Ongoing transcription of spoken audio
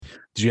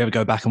Did you ever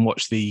go back and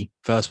watch the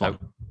first one?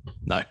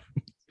 No. No.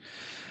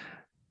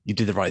 You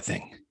did the right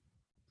thing.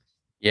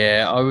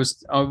 Yeah, I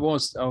must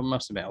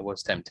admit, I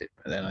was tempted,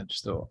 but then I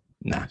just thought,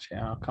 Nah. actually,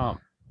 I can't.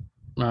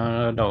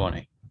 No, I don't want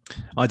to.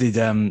 I did.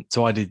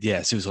 I did.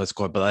 Yeah, Suicide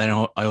Squad, but then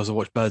I also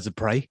watched Birds of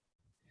Prey.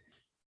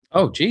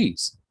 Oh,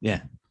 geez.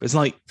 Yeah, but it's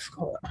like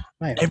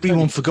Mate,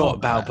 everyone forgot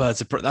about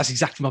Birds of Prey. That's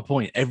exactly my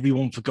point.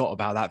 Everyone forgot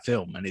about that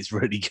film, and it's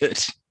really good.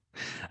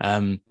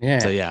 Yeah.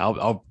 So yeah,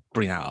 I'll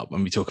bring that up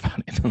when we talk about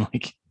it.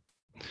 Like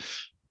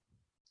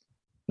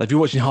if you're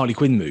watching Harley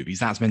Quinn movies,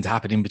 that's meant to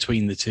happen in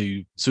between the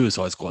two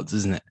Suicide Squads,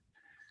 isn't it?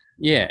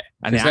 Yeah,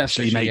 and it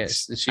actually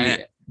makes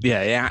it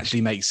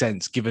actually makes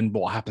sense given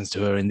what happens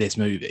to her in this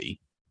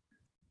movie.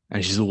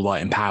 And she's all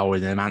like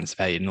empowered and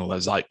emancipated and all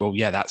those. Like, well,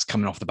 yeah, that's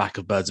coming off the back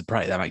of Birds of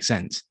Prey. That makes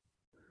sense.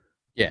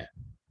 Yeah.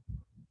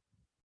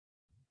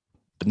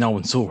 But no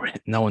one saw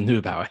it. No one knew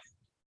about it.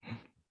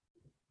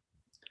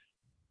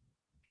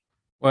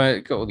 Well,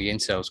 it got all the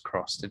incels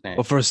crossed, didn't it?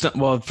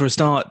 Well, for a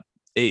start,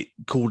 it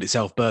called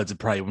itself Birds of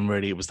Prey when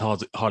really it was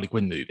the Harley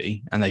Quinn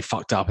movie, and they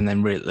fucked up and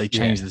then they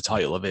changed the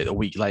title of it a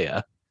week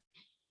later.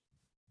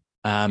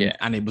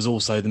 And it was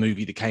also the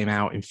movie that came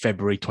out in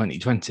February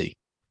 2020,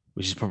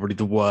 which is probably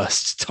the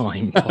worst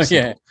time possible.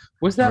 Yeah.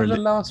 Was that the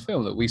last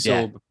film that we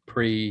saw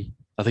pre?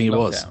 I think it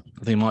was. I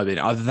think it might have been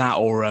either that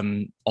or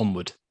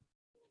Onward.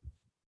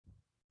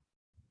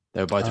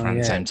 They were both around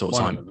the same sort of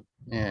time.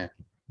 Yeah.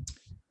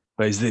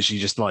 But it's literally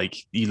just like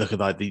you look at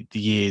like the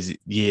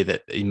year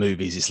that in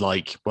movies, it's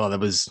like, well, there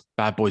was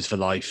Bad Boys for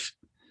Life,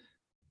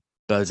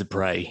 Birds of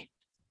Prey,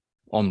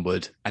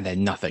 Onward, and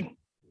then nothing.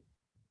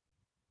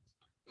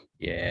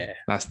 Yeah.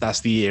 That's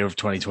the year of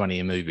 2020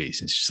 in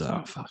movies. It's just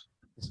oh fuck.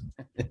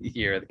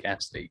 Year of the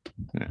gas leak.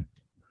 Yeah.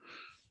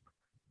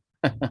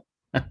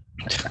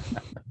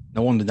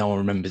 No wonder no one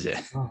remembers it.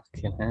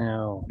 Fucking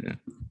hell. Yeah.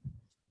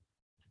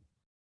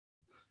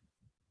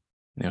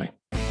 Anyway.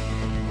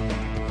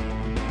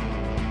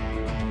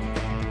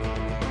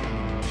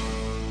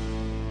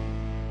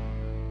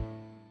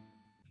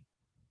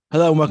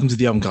 Hello and welcome to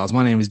the Omcast.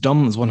 My name is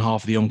Dom. As one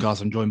half of the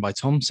Omcast, I'm joined by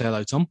Tom. Say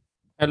hello, Tom.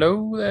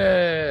 Hello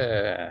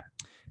there.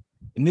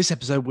 In this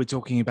episode, we're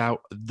talking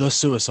about The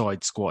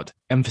Suicide Squad.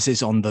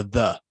 Emphasis on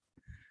the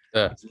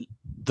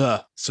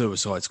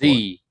Suicide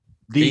Squad.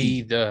 The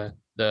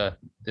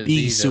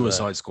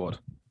Suicide Squad.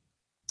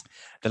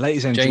 The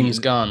latest entry. James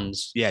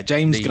Gunn's. Yeah,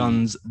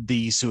 Gunn's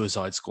The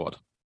Suicide Squad.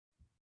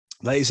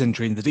 Latest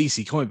entry in the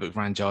DC comic book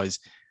franchise,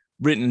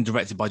 written and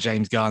directed by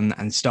James Gunn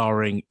and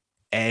starring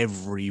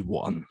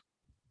everyone.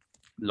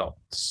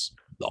 Lots.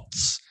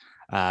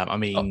 I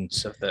mean,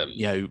 lots of them.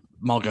 You know,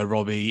 Margot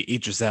Robbie,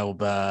 Idris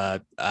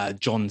Elba,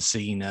 John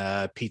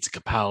Cena, Peter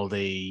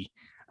Capaldi,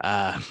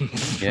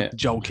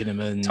 Joel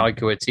Kinnaman,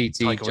 Taika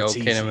Waititi, Joel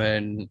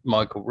Kinnaman,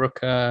 Michael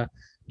Rooker,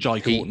 Jai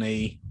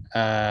Courtney,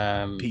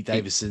 Pete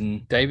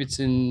Davidson,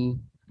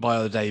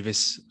 Viola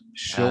Davis,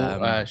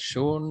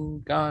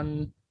 Sean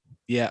Gunn.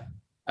 Yeah.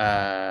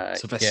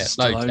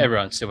 Sylvester Stallone.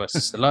 Everyone. Sylvester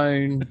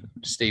Stallone,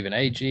 Stephen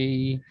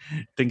Agee,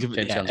 think of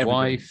James Gunn's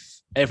wife.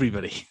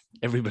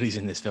 Everybody's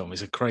in this film.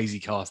 It's a crazy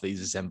cast that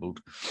he's assembled.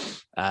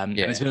 And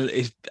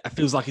it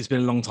feels like it's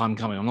been a long time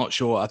coming. I'm not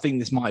sure. I think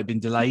this might have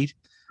been delayed.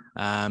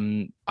 I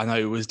know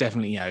it was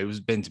definitely, it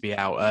was meant to be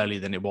out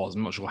earlier than it was.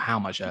 I'm not sure how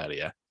much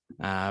earlier.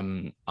 I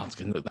was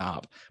going to look that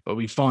up, but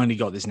we finally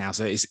got this now.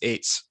 So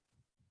it's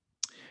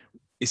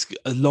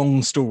a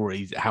long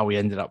story how we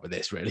ended up with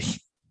this, really.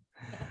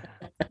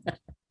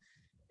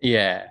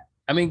 Yeah.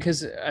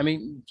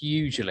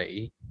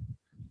 Usually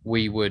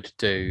we would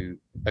do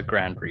a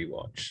grand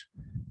rewatch,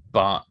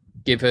 but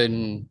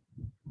given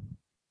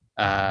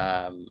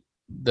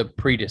the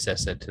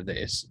predecessor to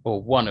this,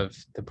 or one of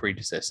the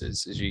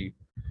predecessors, as you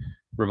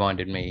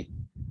reminded me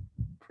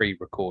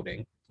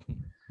pre-recording,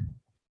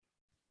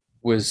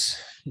 was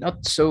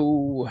not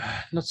so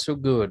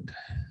good,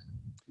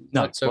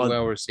 not so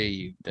well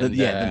received. And,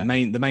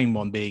 the main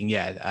one being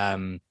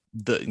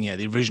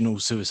the original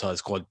Suicide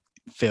Squad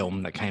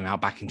film that came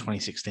out back in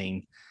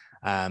 2016,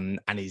 and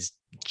is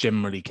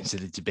generally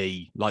considered to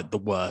be like the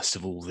worst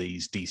of all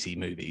these DC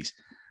movies.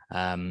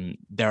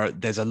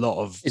 There's a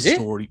lot of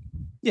story.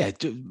 Yeah,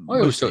 I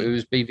always thought it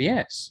was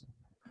BVS.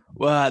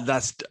 Well,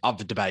 that's up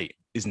for debate,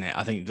 isn't it?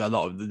 I think there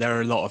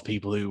are a lot of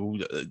people who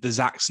the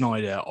Zack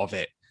Snyder of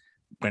it,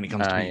 when it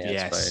comes to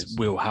BVS,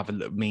 will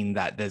mean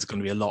that there's going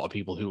to be a lot of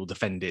people who will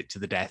defend it to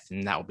the death,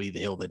 and that will be the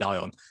hill they die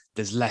on.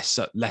 There's less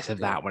of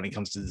that when it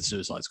comes to the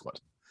Suicide Squad.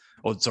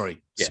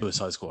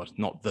 Suicide Squad,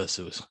 not the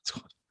Suicide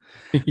Squad.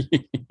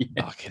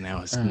 Fucking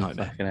hell, it's a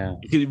nightmare.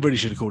 You really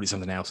should have called it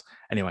something else.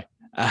 Anyway,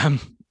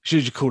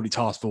 should have called it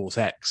Task Force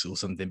X or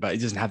something, but it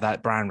doesn't have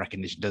that brand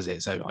recognition, does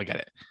it? So I get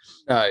it.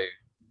 No.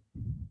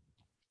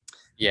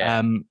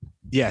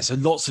 Yeah. So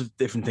lots of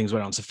different things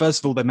went on. So first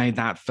of all, they made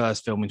that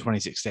first film in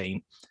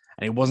 2016,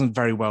 and it wasn't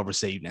very well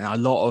received. And a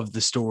lot of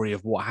the story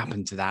of what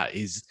happened to that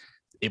is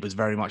it was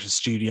very much a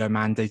studio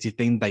mandated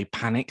thing. They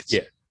panicked.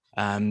 Yeah.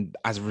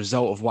 As a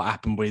result of what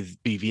happened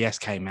with BVS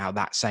came out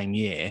that same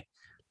year,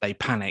 they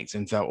panicked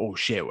and thought, oh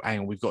shit, hang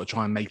on, we've got to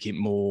try and make it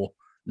more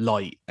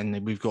light,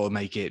 and we've got to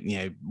make it, you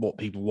know, what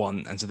people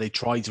want. And so they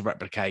tried to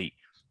replicate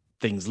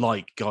things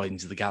like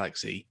Guardians of the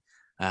Galaxy,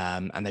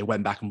 and they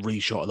went back and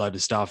reshot a load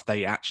of stuff.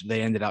 They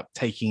ended up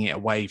taking it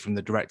away from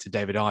the director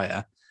David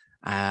Ayer,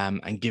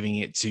 and giving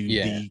it to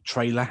the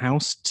trailer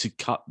house to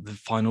cut the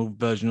final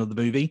version of the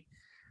movie.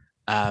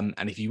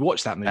 And if you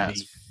watch that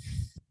movie,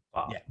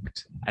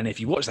 and if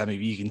you watch that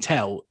movie, you can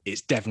tell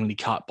it's definitely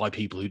cut by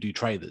people who do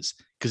trailers,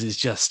 because it's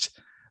just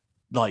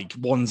like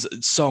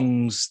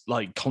songs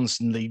like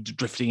constantly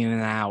drifting in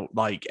and out,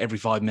 like every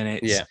 5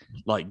 minutes,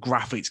 like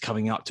graphics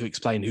coming up to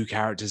explain who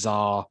characters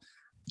are,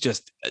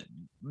 just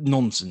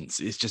nonsense.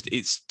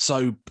 It's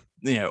so,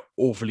 you know,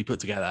 awfully put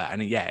together,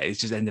 and it's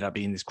just ended up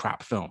being this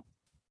crap film.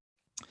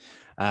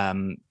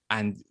 And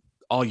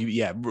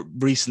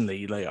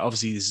recently, like,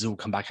 obviously this has all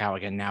come back out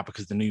again now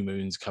because the new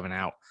Moon's coming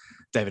out.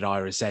 David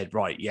Ayer has said,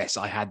 right, yes,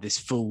 I had this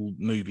full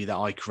movie that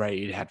I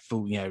created, had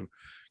full, you know,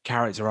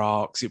 character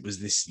arcs. It was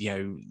this, you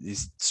know,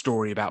 this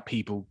story about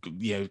people,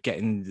 you know,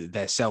 getting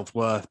their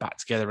self-worth back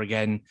together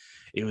again.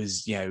 It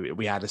was, you know,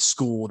 we had a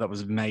score that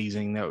was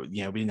amazing. That,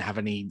 you know, we didn't have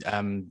any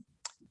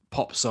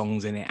pop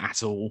songs in it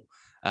at all.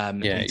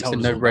 He said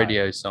no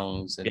radio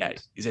songs.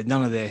 He said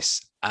none of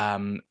this.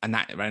 And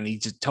he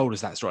just told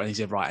us that story. And he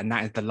said, right, and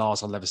that is the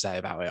last I'll ever say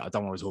about it. I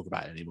don't want to talk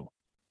about it anymore.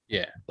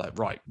 Yeah. Like,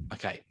 right,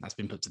 okay, that's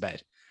been put to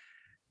bed.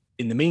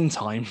 In the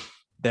meantime,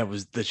 there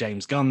was the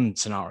James Gunn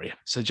scenario.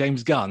 So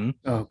James Gunn,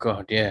 oh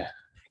god, yeah,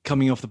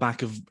 coming off the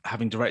back of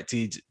having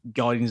directed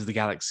Guardians of the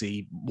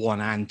Galaxy 1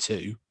 and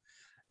 2,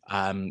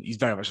 he's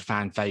very much a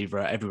fan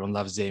favorite. Everyone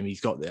loves him.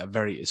 He's got a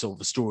very sort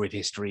of a storied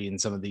history in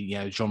some of the, you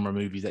know, genre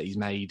movies that he's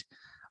made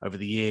over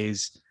the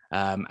years.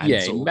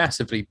 He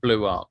massively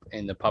blew up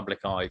in the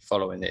public eye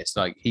following this.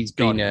 Like, he's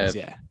been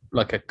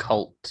like a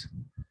cult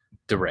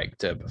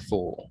director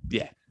before.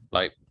 Yeah,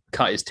 like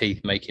cut his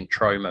teeth making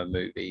trauma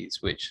movies,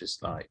 which is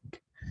like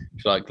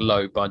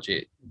low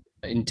budget,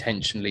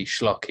 intentionally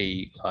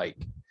schlocky, like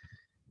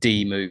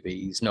D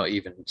movies, not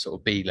even sort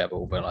of B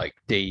level, but like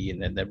D,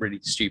 and then they're really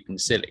stupid and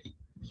silly.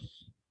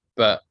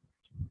 But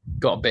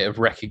got a bit of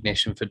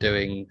recognition for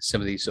doing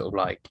some of these sort of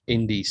like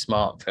indie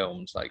smart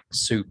films like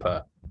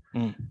Super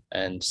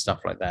and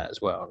stuff like that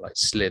as well, like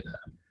Slither.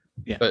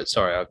 Yeah. But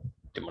sorry, I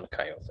didn't want to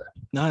cut you off there.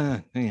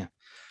 No, yeah.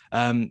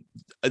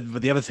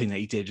 But the other thing that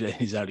he did in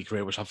his early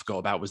career, which I forgot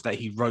about, was that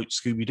he wrote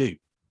Scooby-Doo.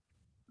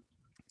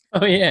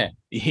 Oh, yeah.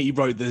 He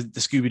wrote the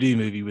Scooby-Doo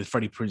movie with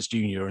Freddie Prinze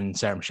Jr. and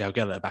Sarah Michelle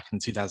Gellar back in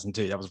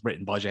 2002. That was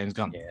written by James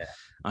Gunn. Yeah.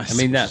 I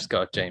mean, that's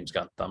got James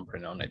Gunn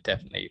thumbprint on it,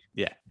 definitely.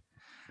 Yeah.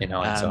 In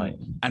hindsight.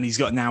 And he's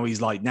got now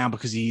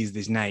because he is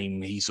this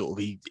name, he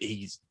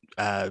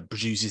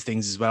produces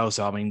things as well.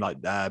 So, I mean,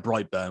 like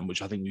Brightburn,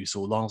 which I think we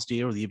saw last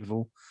year or the year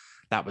before,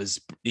 that was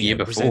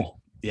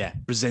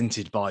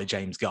presented by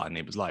James Gunn.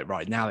 It was like,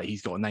 right, now that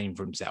he's got a name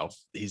for himself,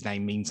 his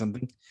name means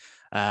something.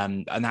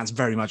 And that's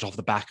very much off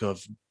the back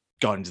of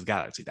Guardians of the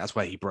Galaxy. That's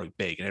where he broke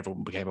big and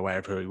everyone became aware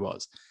of who he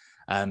was.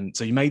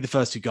 So he made the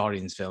first two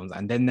Guardians films,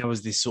 and then there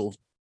was this sort of,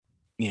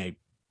 you know,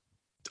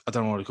 I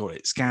don't know what to call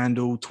it,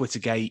 scandal,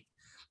 Twittergate,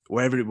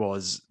 wherever it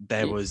was.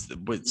 There was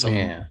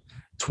some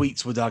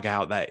tweets were dug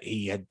out that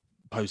he had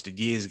posted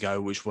years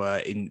ago, which were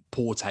in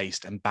poor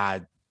taste and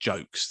bad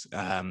jokes.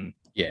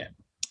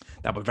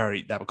 That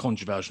were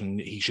controversial.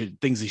 And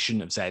things he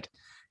shouldn't have said.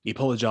 He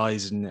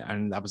apologized,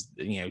 and that was,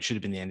 you know, should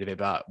have been the end of it.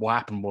 But what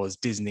happened was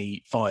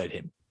Disney fired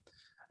him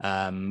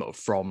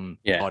from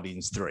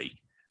Guardians 3.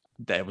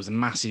 There was a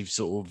massive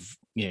sort of,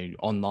 you know,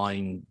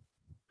 online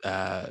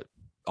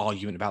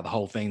argument about the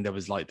whole thing. There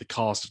was like the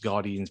cast of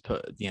Guardians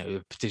put, you know,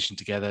 a petition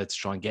together to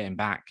try and get him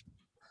back.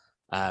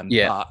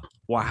 But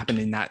what happened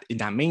in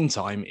that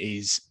meantime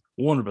is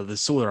Warner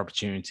Brothers saw their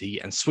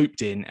opportunity and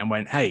swooped in and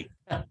went, "Hey,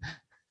 do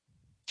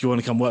you want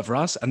to come work for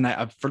us?" And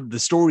that, the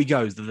story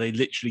goes that they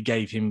literally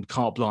gave him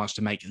carte blanche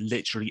to make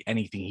literally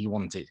anything he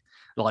wanted.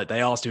 Like,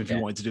 they asked him if he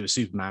wanted to do a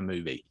Superman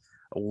movie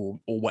or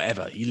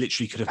whatever. He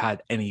literally could have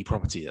had any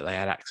property that they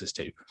had access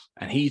to,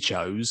 and he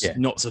chose,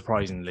 not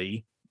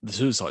surprisingly, the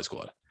Suicide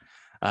Squad.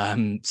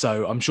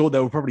 So I'm sure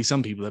there were probably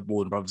some people at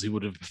Warner Brothers who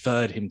would have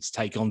preferred him to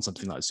take on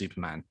something like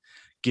Superman,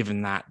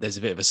 given that there's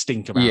a bit of a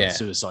stink about the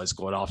Suicide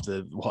Squad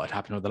after what had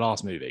happened with the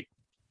last movie.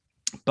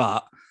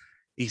 But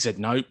he said,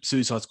 no,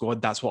 Suicide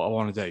Squad, that's what I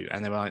want to do.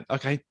 And they were like,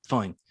 okay,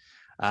 fine.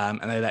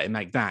 And they let him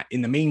make that.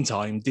 In the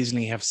meantime,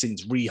 Disney have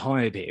since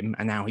rehired him,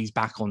 and now he's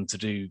back on to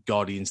do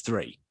Guardians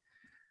 3.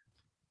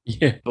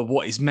 Yeah. But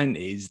what it's meant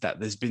is that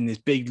there's been this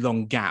big,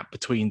 long gap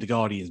between the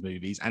Guardians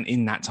movies. And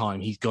in that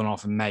time, he's gone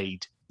off and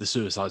made the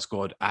Suicide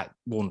Squad at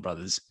Warner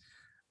Brothers.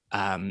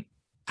 And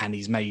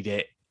he's made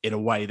it in a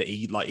way that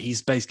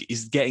he's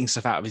getting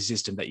stuff out of his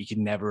system that he could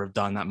never have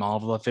done at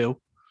Marvel, I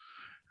feel.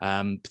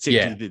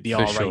 Particularly the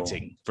R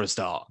rating for a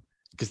start,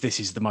 because this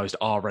is the most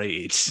R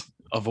rated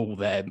of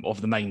all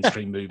of the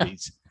mainstream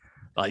movies.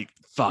 Like,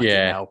 fucking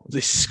hell,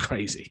 this is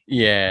crazy.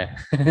 Yeah.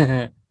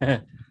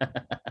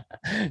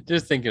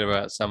 Just thinking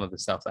about some of the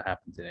stuff that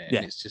happened in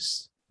it,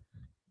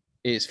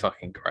 it's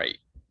fucking great.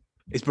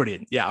 It's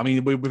brilliant. Yeah, I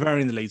mean, we're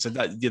very in the lead, so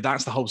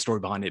that's the whole story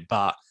behind it.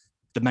 But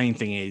the main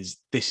thing is,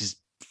 this is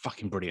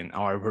fucking brilliant.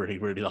 I really,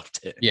 really loved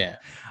it. Yeah.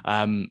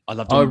 I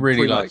loved. I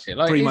really liked it.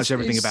 Like, pretty much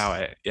everything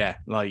about it. Yeah,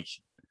 like.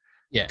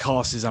 Yeah, the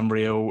cast is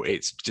unreal.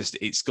 It's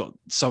got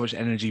so much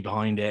energy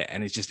behind it,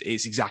 and it's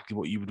exactly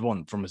what you would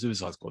want from a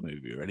Suicide Squad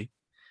movie, really.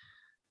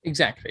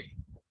 Exactly.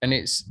 And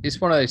it's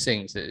one of those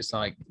things that it's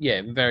like,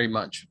 yeah, very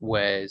much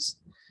wears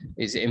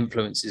its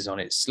influences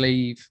on its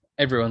sleeve.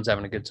 Everyone's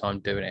having a good time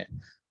doing it,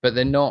 but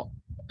they're not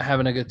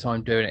having a good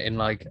time doing it in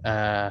like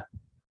I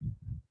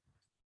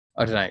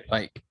don't know,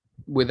 like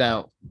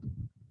without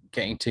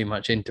getting too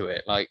much into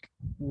it. Like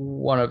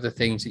one of the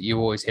things that you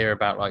always hear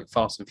about like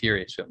Fast and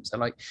Furious films, they're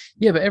like,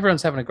 yeah, but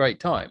everyone's having a great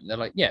time. They're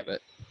like, yeah,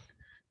 but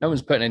no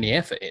one's putting any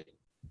effort in.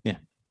 Yeah.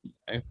 You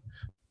know?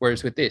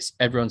 Whereas with this,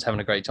 everyone's having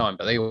a great time,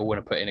 but they all want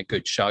to put in a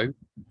good show.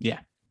 Yeah.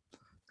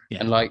 Yeah.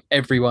 And like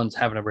everyone's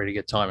having a really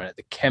good time in it.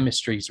 The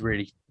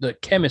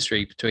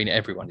chemistry between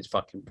everyone is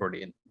fucking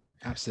brilliant.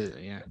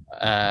 Absolutely,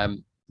 yeah.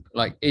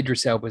 Like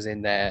Idris Elba's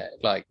in there,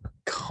 like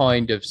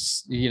kind of,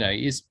 you know,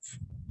 he's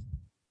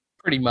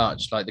pretty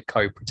much like the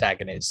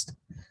co-protagonist.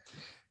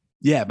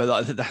 Yeah, but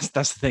like, that's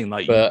the thing.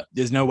 Like,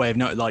 there's no way of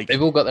knowing. Like,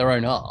 they've all got their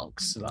own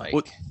arcs. Like,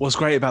 what's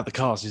great about the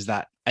cast is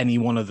that any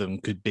one of them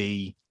could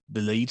be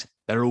the lead.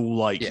 They're all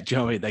like, do you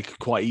know what I mean? They could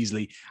quite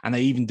easily, and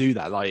they even do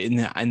that. Like in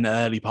the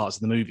early parts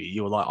of the movie,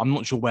 you're like, I'm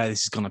not sure where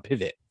this is going to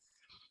pivot,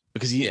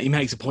 because he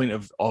makes a point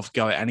of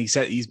going, and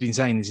he's been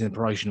saying this in the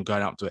promotion of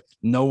going up to it.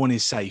 No one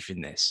is safe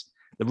in this.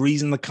 The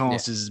reason the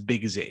cast is as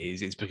big as it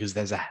is because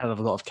there's a hell of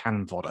a lot of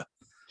cannon fodder.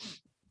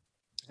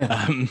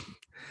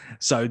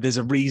 So there's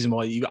a reason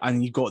why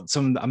you've got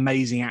some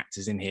amazing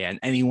actors in here, and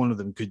any one of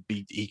them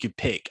he could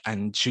pick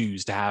and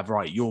choose to have,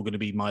 right, you're going to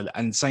be my,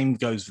 and same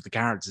goes for the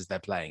characters they're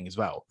playing as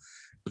well,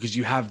 because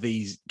you have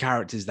these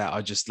characters that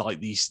are just like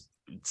these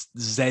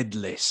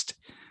Z-list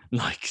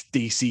like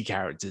DC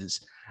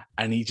characters,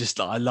 and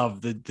I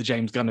love the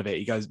James Gunn of it.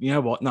 He goes, you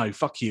know what, no,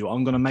 fuck you,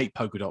 I'm going to make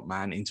Polka Dot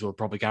Man into a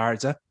proper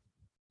character.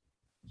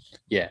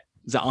 That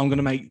I'm going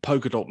to make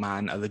Polka Dot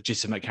Man a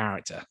legitimate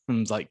character. And I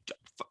was like,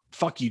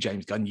 fuck you,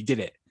 James Gunn, you did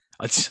it.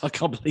 I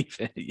can't believe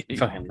it. You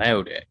fucking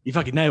nailed it. You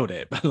fucking nailed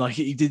it. But like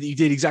you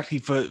did exactly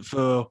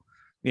for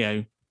you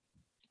know,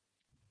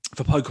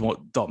 for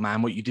Pokemon Dot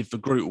Man what you did for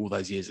Groot all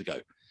those years ago.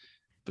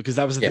 Because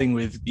that was the thing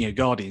with, you know,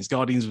 Guardians.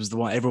 Guardians was the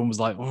one everyone was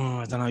like, oh,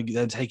 I don't know,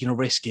 they're taking a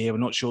risk here. We're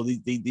not sure.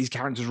 These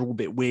characters are all a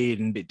bit weird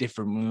and a bit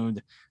different.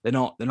 They're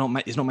not.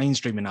 It's not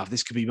mainstream enough.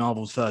 This could be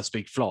Marvel's first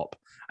big flop,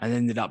 and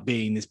ended up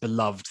being this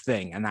beloved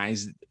thing. And that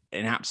is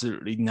an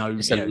absolutely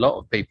It's a lot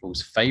of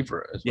people's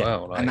favorite as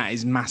well. Like, and that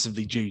is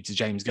massively due to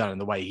James Gunn and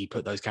the way he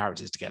put those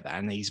characters together.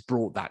 And he's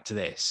brought that to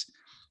this.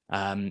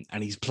 And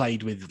he's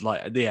played with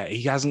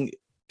he hasn't,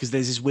 because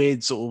there's this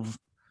weird sort of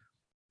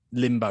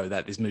limbo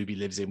that this movie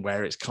lives in,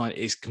 where it's kind of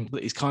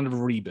a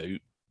reboot,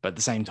 but at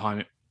the same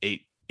time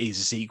it is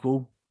a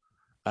sequel.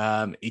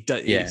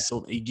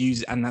 It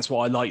uses, and that's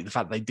why I like the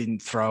fact they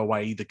didn't throw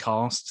away the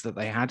cast that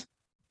they had.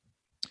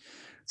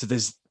 So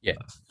there's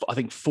I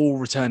think 4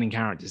 returning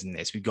characters in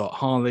this. We've got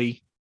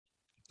Harley,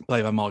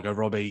 played by Margot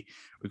Robbie.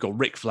 We've got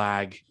Rick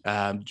Flag,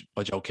 by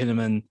Joel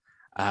Kinnaman.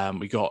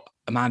 We've got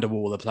Amanda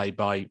Waller, played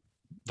by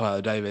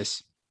Viola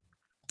Davis,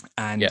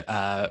 and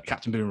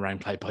Captain Boomerang,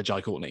 played by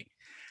Jai Courtney.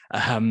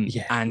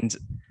 And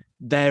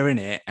they're in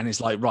it, and it's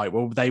like, right,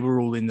 well, they were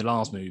all in the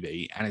last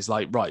movie, and it's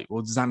like, right,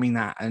 well, does that mean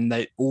that?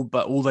 And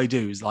all they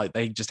do is like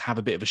they just have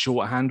a bit of a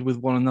shorthand with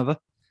one another.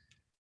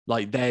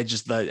 Like they're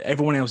just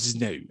everyone else is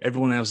new,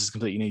 everyone else is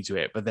completely new to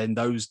it, but then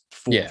those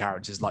 4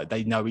 characters, like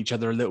they know each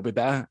other a little bit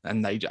better,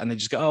 and they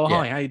just go, oh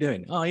hi, how you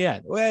doing? Oh yeah,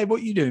 hey,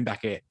 what are you doing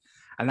back here?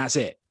 And that's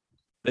it.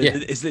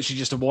 It's literally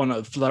just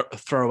a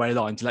throwaway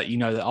line to let you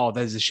know that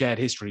there's a shared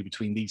history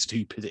between these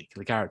 2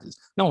 particular characters.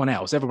 No one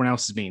else. Everyone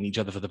else is meeting each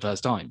other for the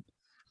first time,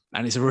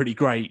 and it's a really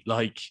great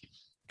like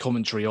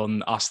commentary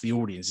on us, the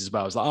audience, as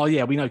well. It's like, oh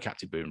yeah, we know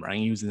Captain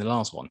Boomerang. He was in the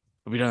last one,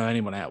 but we don't know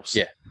anyone else.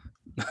 Yeah,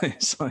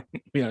 it's like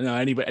we don't know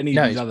any of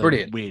these other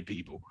weird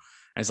people.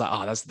 And it's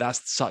like,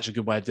 that's such a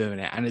good way of doing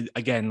it. And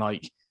again,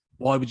 like,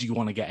 why would you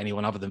want to get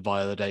anyone other than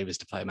Viola Davis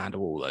to play Amanda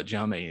Waller? Do you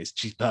know what I mean?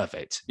 She's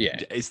perfect. Yeah.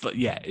 It's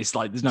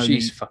like there's no.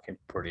 She's fucking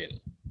brilliant.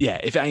 Yeah,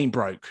 if it ain't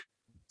broke,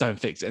 don't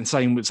fix it. And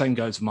same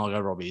goes for Margot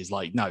Robbie. Is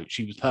like, no,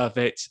 she was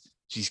perfect.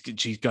 She's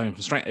going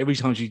from strength. Every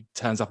time she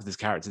turns up with this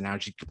character now,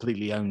 she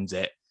completely owns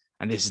it.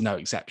 And this is no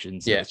exception.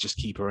 So let's just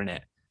keep her in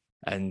it.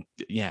 And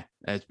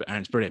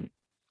it's brilliant.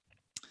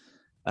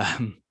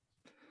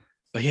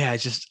 But yeah,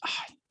 it's just.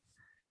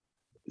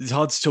 It's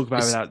hard to talk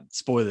about without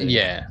spoiling.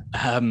 Yeah,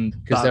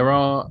 because there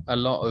are a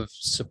lot of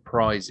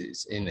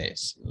surprises in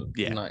this.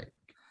 Yeah, like,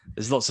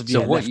 there's lots of.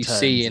 So what you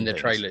see in the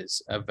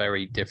trailers are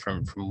very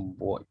different from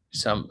what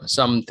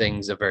some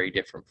things are very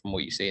different from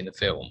what you see in the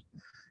film,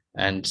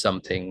 and some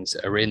things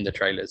are in the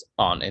trailers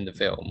aren't in the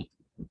film.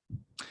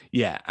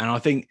 Yeah, and I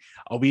think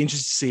I'll be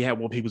interested to see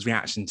what people's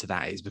reaction to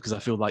that is, because I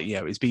feel like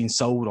it's being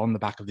sold on the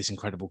back of this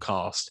incredible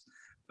cast.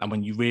 And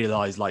when you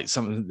realize, like,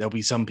 there'll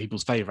be some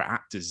people's favorite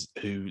actors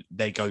who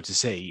they go to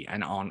see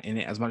and aren't in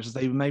it as much as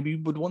they maybe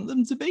would want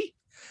them to be.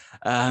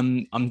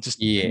 I'm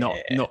just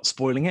not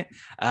spoiling it.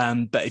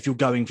 But if you're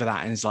going for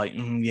that and it's like,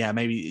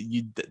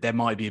 maybe there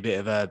might be a bit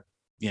of a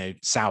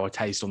sour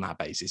taste on that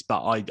basis.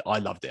 But I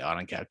loved it. I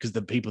don't care, because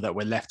the people that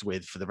we're left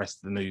with for the rest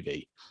of the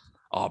movie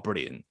are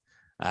brilliant.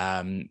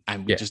 And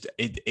we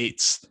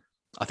it's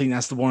I think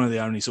that's one of the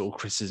only sort of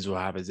criticisms we'll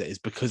have is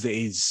because it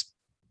is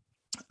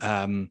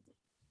an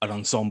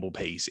ensemble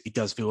piece. It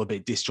does feel a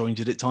bit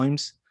disjointed at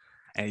times,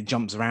 and it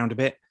jumps around a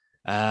bit.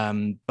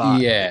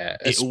 But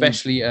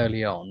especially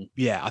early on.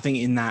 Yeah, I think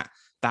in that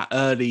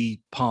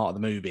early part of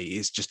the movie,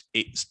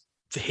 it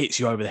hits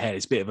you over the head.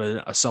 It's a bit of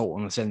an assault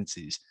on the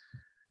senses,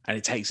 and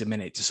it takes a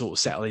minute to sort of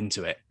settle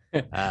into it.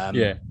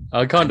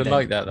 I kind of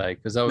like that though,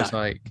 because I was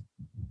like,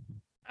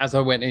 as I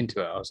went into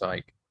it, I was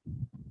like,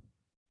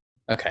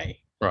 okay,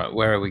 right,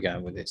 where are we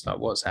going with this? Like,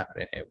 what's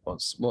happening here?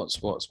 What's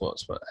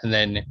and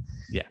then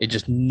it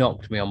just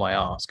knocked me on my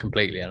ass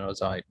completely, and I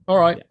was like, all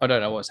right, I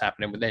don't know what's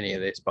happening with any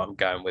of this, but I'm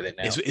going with it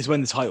now. It's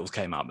when the titles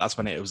came up. That's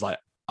when it was like,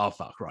 oh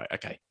fuck, right,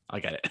 okay,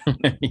 I get it.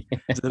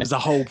 So there was a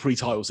whole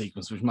pre-title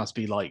sequence, which must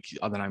be like,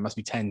 I don't know, must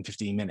be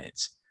 10-15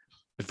 minutes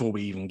before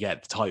we even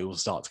get the titles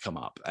start to come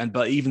up.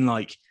 But even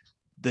like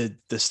the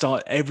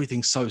start,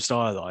 everything's so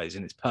stylized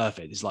and it's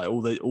perfect. It's like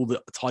all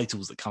the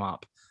titles that come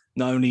up,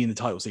 not only in the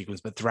title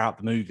sequence but throughout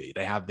the movie,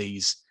 they have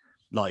these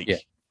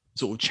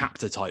sort of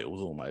chapter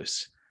titles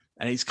almost,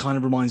 and it kind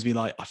of reminds me,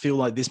 like, I feel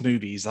like this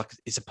movie is like,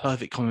 it's a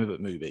perfect comic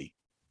book movie,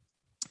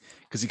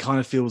 because it kind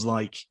of feels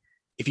like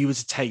if you were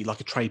to take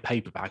like a trade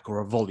paperback or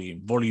a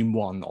volume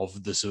 1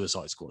 of the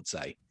Suicide Squad,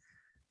 say,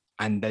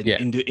 and then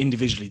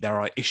individually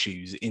there are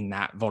issues in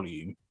that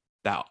volume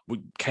that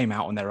came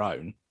out on their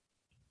own,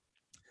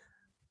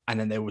 and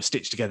then they were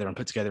stitched together and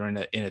put together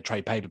in a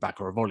trade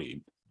paperback or a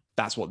volume.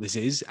 That's what this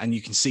is, and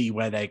you can see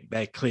where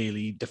they're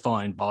clearly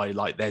defined by,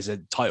 like, there's a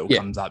title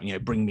comes up,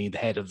 bring me the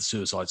head of the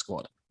Suicide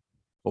Squad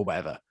or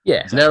whatever.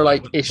 Yeah, so they're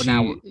like issue.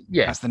 Now,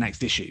 that's the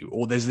next issue.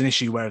 Or there's an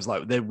issue where it's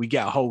like we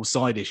get a whole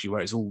side issue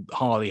where it's all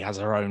Harley has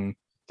her own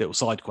little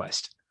side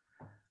quest.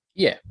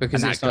 Yeah,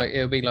 because it's like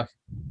it'll be like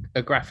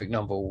a graphic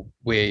novel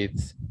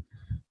with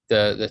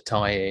the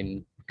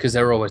tie-in, because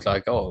they're always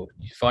like, oh,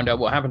 you find out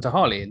what happened to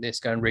Harley in this,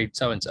 go and read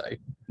so and so.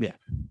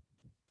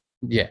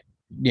 Yeah,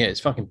 it's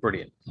fucking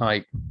brilliant.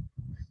 Like,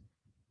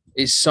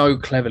 it's so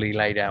cleverly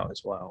laid out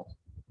as well.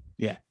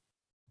 Yeah.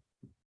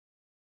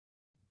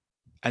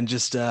 And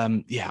just I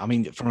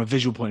mean, from a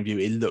visual point of view,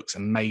 it looks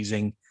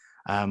amazing.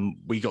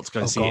 We got to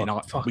go and see it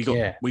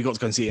we got to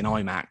go and see it in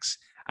IMAX,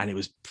 and it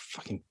was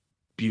fucking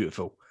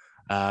beautiful.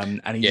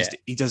 And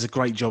he does a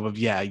great job of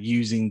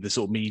using the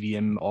sort of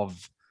medium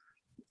of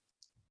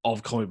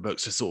comic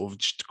books to sort of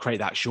just create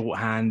that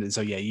shorthand. And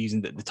so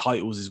using the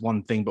titles is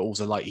one thing, but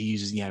also, like, he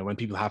uses, when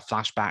people have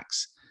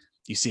flashbacks,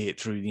 you see it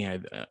through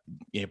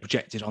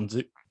projected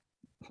onto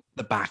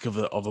the back of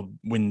a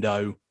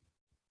window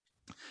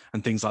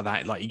and things like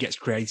that. Like, he gets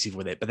creative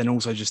with it. But then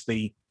also just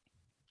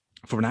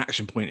from an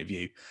action point of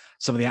view,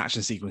 some of the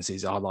action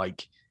sequences are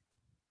like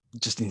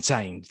just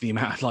insane. The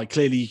amount of, like,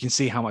 clearly you can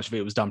see how much of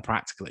it was done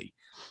practically.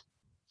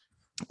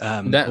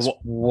 That's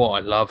what I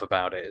love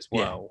about it as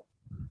well.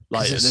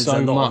 Like, there's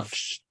so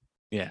much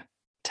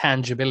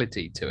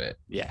tangibility to it.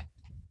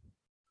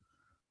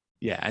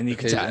 And you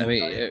can tell, I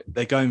mean,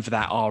 they're going for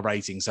that R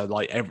rating, so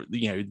like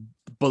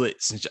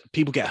bullets and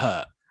people get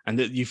hurt, and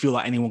you feel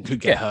like anyone could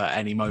get hurt at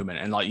any moment,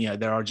 and like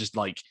there are just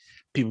like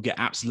people get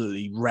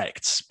absolutely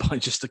wrecked by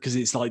just because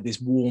it's like this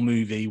war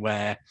movie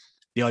where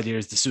the idea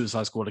is the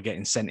Suicide Squad are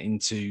getting sent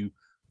into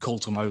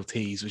Colton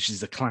Maltese, which is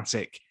the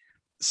classic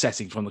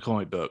setting from the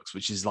comic books,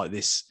 which is like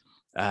this.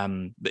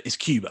 It's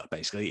Cuba,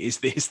 basically. It's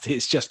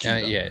just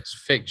Cuba. It's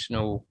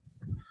fictional.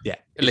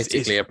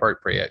 Politically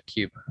appropriate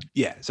Cuba.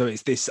 So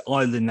it's this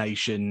island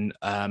nation,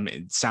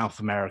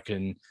 South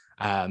American.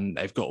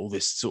 They've got all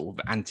this sort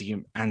of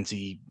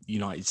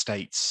anti-United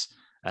States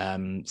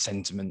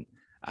sentiment,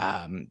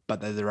 but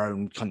they're their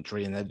own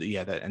country, and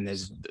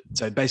there's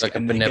so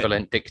basically like a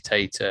benevolent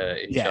dictator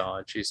in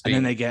charge who's been,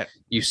 and then they get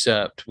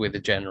usurped with a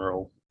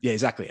general. Yeah,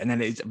 exactly. And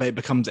then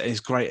it's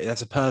great.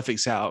 That's a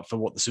perfect setup for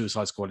what the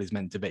Suicide Squad is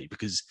meant to be,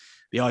 because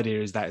the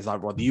idea is that it's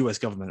like, well, the US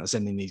government are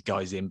sending these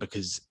guys in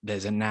because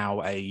there's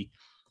a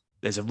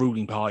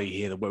ruling party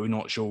here that we're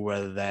not sure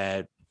whether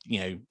they're,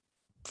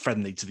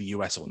 friendly to the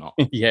US or not.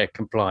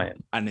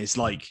 Compliant. And it's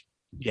like,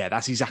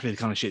 that's exactly the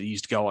kind of shit that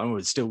used to go on.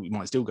 It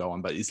might still go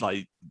on, but it's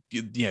like,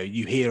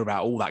 you hear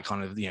about all that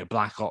kind of,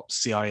 Black Ops,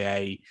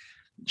 CIA,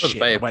 shit.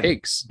 Bay of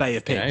Pigs. Bay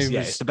of Pigs.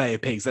 It's the Bay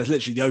of Pigs. That's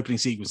literally the opening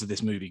sequence of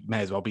this movie.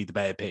 May as well be the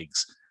Bay of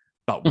Pigs,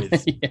 but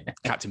with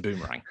Captain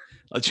Boomerang.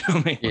 Like, do you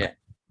know what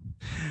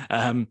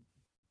I mean?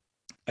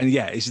 And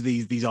it's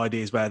these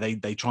ideas where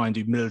they try and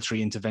do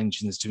military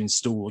interventions to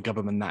install a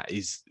government that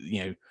is,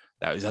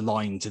 that is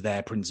aligned to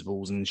their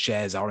principles and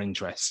shares our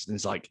interests. And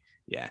it's like,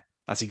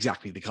 that's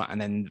exactly the kind.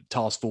 And then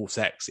Task Force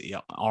X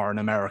are an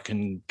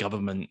American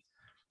government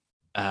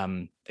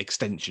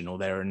extension, or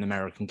they're an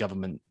American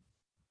government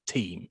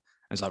team.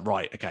 And it's like,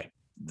 right, okay,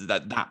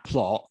 that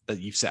plot that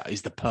you've set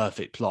is the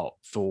perfect plot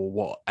for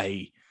what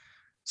a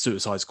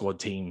Suicide Squad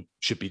team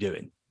should be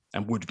doing.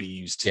 and would be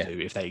used to do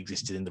if they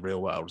existed in the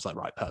real world. It's like,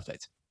 right,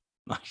 perfect.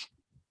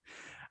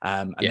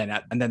 And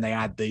then they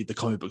add the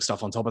comic book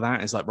stuff on top of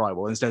that. It's like, right,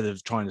 well, instead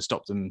of trying to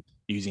stop them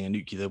using a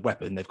nuclear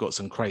weapon, they've got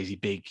some crazy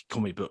big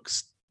comic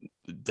books.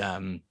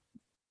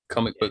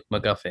 Comic book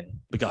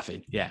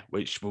MacGuffin, yeah,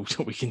 which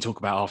we can talk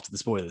about after the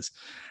spoilers.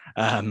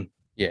 But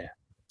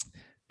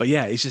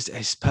yeah,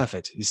 it's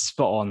perfect. It's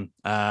spot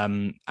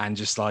on. And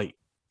just like,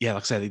 yeah,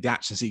 like I said, the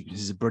action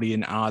sequences are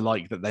brilliant. And I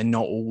like that they're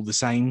not all the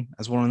same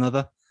as one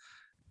another.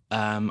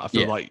 I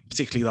feel like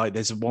particularly like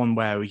there's one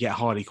where we get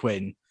Harley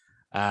Quinn,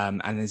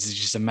 and there's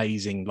just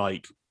amazing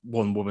like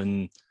one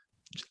woman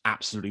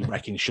absolutely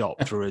wrecking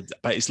shop through it.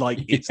 But it's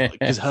like it's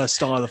because her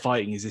style of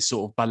fighting is this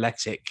sort of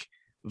balletic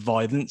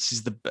violence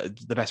is the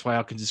best way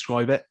I can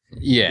describe it.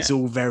 Yeah, it's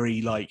all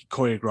very like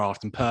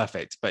choreographed and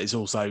perfect, but it's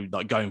also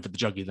like going for the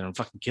jugular and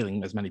fucking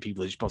killing as many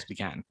people as you possibly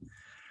can.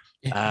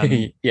 But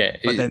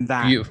then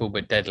that beautiful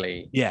but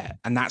deadly. Yeah,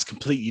 and that's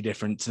completely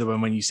different to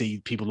when you see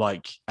people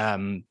like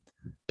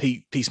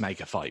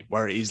Peacemaker fight,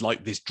 where it is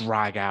like this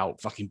drag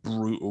out, fucking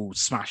brutal,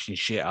 smashing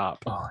shit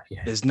up. Oh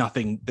yeah. There's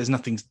nothing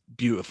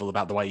beautiful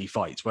about the way he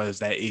fights, whereas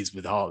there is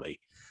with Harley.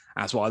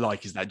 And that's what I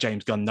like, is that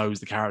James Gunn knows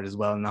the characters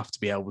well enough to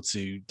be able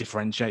to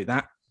differentiate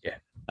that. Yeah.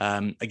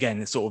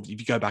 Again, it's sort of, if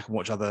you go back and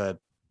watch other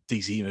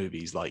DC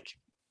movies, like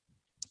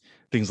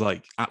things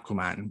like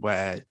Aquaman,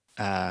 where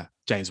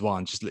James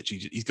Wan just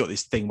literally, he's got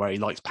this thing where he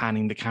likes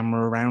panning the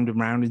camera around and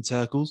round in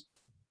circles.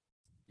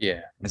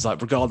 Yeah. It's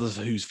like, regardless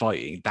of who's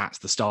fighting, that's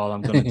the style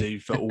I'm going to do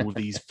for all of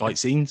these fight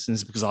scenes. And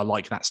it's because I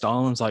like that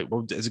style. And it's like,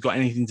 well, has it got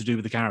anything to do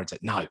with the character?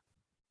 No.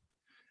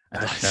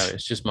 No,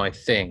 it's just my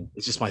thing.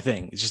 It's just my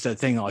thing. It's just a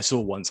thing that I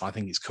saw once. I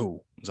think it's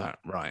cool. Is that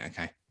right?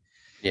 Okay.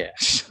 Yeah.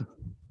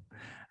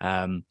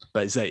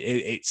 But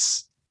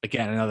it's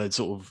again another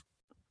sort of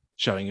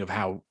showing of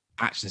how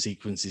action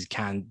sequences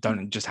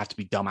don't just have to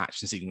be dumb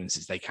action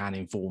sequences. They can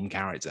inform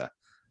character.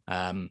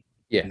 And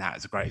that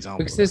is a great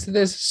example. Because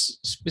there's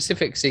a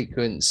specific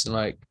sequence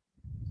like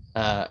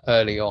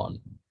early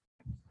on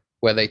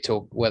where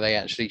they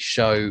actually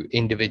show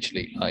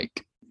individually,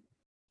 like,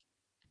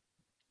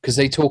 because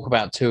they talk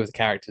about two of the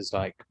characters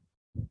like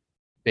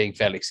being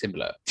fairly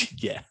similar.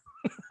 Yeah.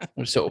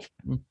 Sort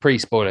of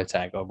pre-spoiler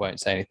tag, I won't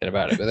say anything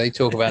about it, but they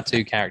talk about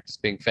two characters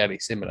being fairly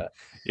similar.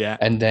 Yeah.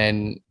 And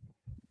then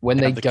when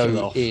they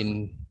go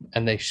in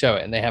and they show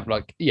it and they have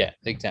like, yeah,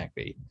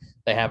 exactly.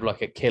 They have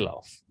like a kill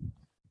off.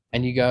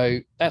 And you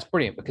go, that's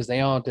brilliant, because they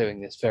are doing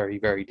this very,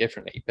 very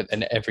differently. But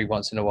then every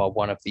once in a while,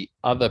 one of the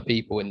other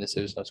people in the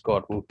Suicide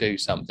Squad will do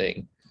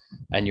something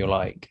and you're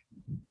like,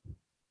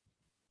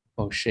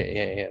 oh shit,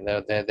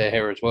 yeah, they're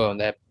here as well, and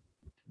they're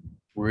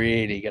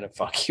really gonna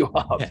fuck you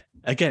up. Yeah.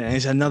 Again, and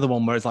it's another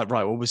one where it's like,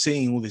 right, well, we're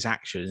seeing all this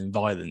action and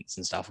violence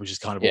and stuff, which is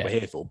kind of what we're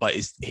here for, but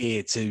it's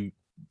here to,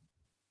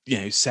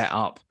 set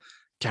up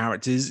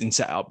characters and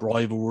set up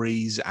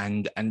rivalries,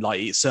 and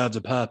like it serves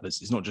a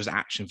purpose. It's not just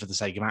action for the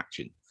sake of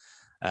action.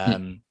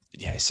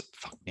 Yes,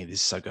 fuck me, this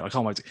is so good. I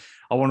can't wait.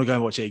 I want to go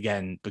and watch it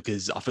again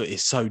because I feel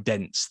it's so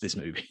dense, this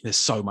movie. There's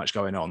so much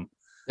going on.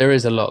 There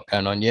is a lot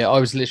going on. Yeah, I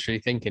was literally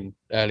thinking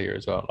earlier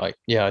as well. Like,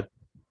 yeah, I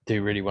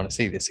do really want to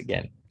see this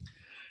again.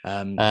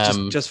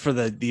 Just for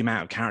the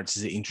amount of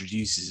characters it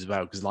introduces as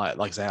well, because like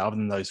I say, other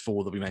than those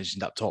four that we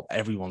mentioned up top,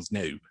 everyone's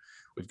new.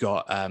 We've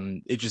got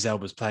Idris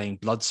Elba's playing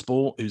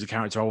Bloodsport, who's a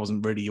character I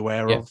wasn't really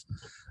aware of,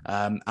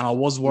 and I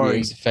was worried.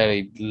 He's a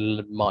fairly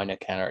minor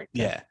character.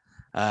 Yeah.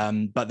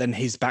 But then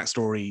his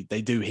backstory,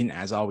 they do hint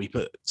as, we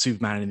put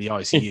Superman in the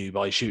ICU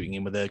by shooting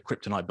him with a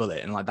kryptonite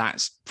bullet, and like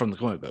that's from the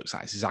comic books.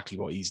 That's exactly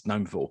what he's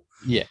known for.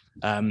 Yeah.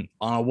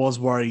 I was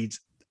worried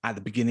at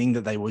the beginning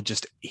that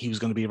he was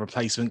going to be a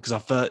replacement, because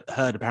I've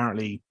heard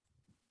apparently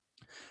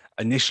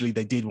initially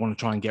they did want to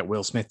try and get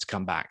Will Smith to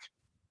come back,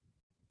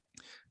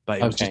 but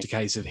it was just a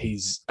case of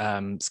his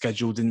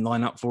schedule didn't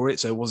line up for it,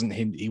 so it wasn't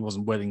him. He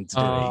wasn't willing to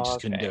do it. He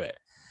just couldn't do it.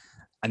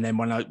 And then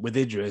with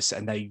Idris,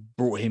 and they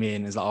brought him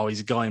in as like, he's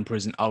a guy in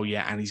prison. Oh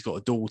yeah, and he's got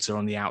a daughter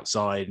on the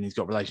outside, and he's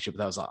got a relationship with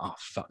her. I was like, oh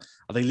fuck,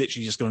 are they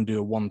literally just going to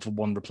do a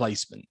 1-for-1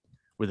 replacement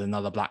with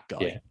another black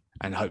guy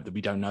and hope that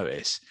we don't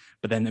notice?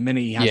 But then the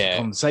minute he has a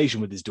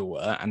conversation with his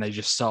daughter, and they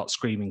just start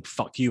screaming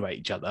 "fuck you" at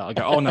each other, I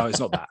go, oh no, it's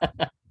not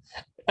that.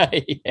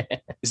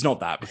 It's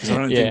not that, because I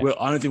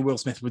don't think Will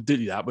Smith would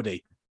do that, would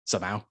he?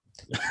 Somehow.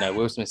 No,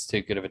 Will Smith's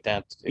too good of a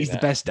dad to do He's that.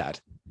 the best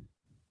dad.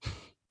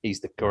 He's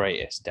the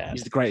greatest dad.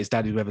 He's the greatest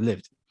dad who ever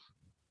lived.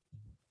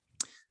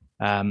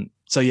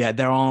 So yeah,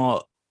 there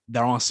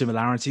are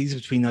similarities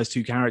between those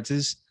two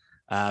characters,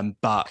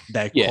 but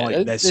they're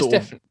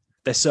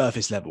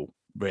surface level,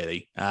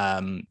 really.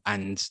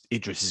 And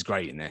Idris is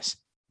great in this.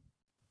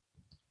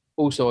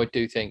 Also, I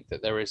do think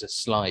that there is a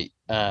slight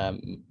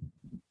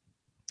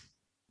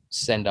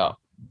send up.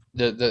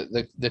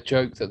 The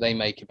joke that they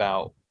make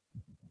about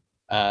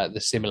the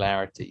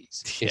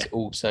similarities is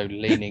also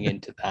leaning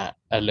into that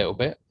a little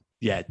bit.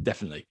 Yeah,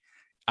 definitely.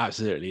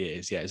 Absolutely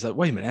is. Yeah, it's like,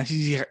 wait a minute,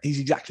 he's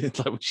exactly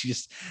like what she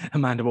just,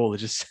 Amanda Waller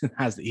just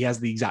has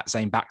the exact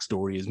same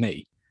backstory as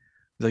me.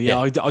 So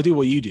I do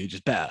what you do,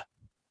 just better.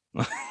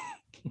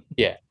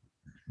 Yeah.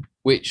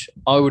 which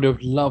I would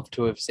have loved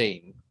to have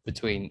seen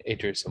between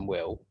Idris and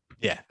Will.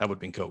 Yeah, that would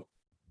have been cool.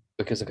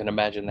 Because I can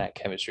imagine that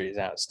chemistry is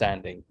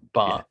outstanding.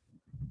 But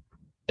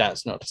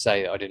that's not to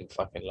say that I didn't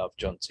fucking love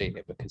John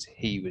Cena, because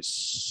he was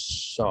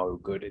so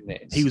good in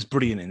this. He was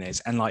brilliant in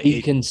this, and like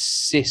he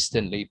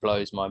consistently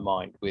blows my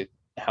mind with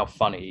how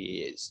funny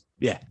he is.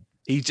 Yeah,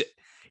 he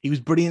was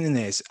brilliant in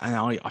this, and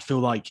I feel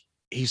like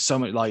he's so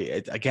much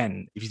like,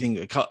 again, if you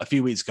think a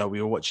few weeks ago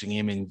we were watching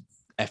him in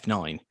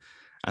F9,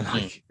 and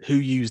like who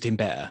used him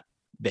better?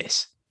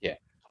 This. Yeah.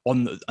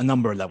 On a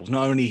number of levels,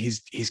 not only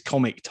his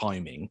comic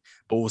timing,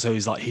 but also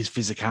his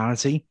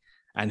physicality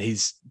and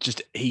his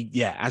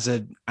as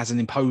an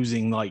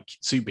imposing like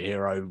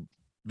superhero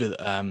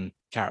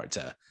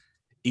character,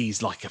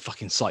 he's like a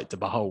fucking sight to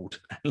behold.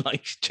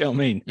 Like, do you know what I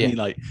mean?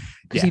 Yeah.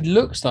 Because he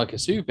looks like a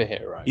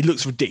superhero. He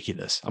looks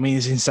ridiculous. I mean,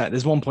 it's insane.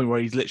 There's one point where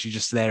he's literally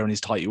just there in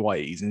his tighty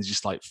whities, and he's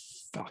just like,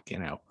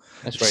 fucking hell.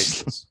 That's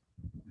racist.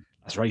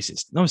 That's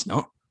racist. No, it's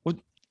not. What?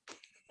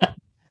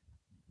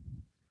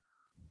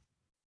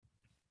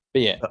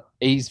 But yeah,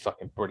 he's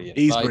fucking brilliant.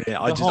 He's brilliant.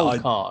 The whole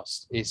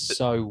cast is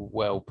so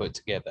well put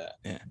together.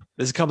 Yeah,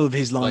 there's a couple of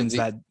his lines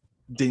that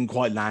didn't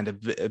quite land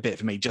a bit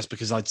for me, just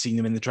because I'd seen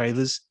them in the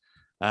trailers.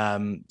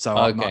 But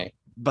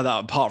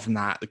apart from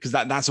that, because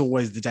that's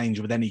always the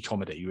danger with any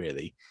comedy,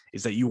 really,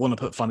 is that you want to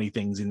put funny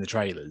things in the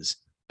trailers,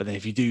 but then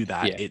if you do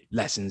that, it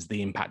lessens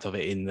the impact of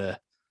it in the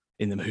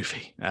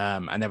movie.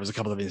 And there was a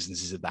couple of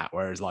instances of that,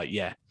 where it's like,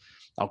 yeah,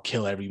 I'll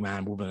kill every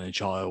man, woman, and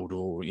child,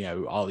 or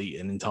I'll eat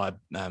an entire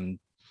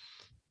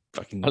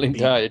fucking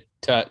beach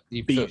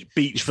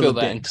full of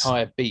dicks.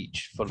 Entire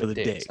beach full of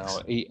dicks.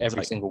 I'll eat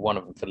every single one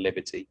of them for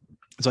liberty.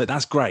 So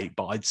that's great,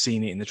 but I'd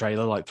seen it in the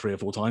trailer like 3 or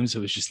 4 times, so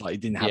it was just like it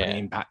didn't have any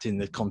impact in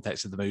the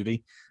context of the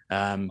movie.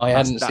 I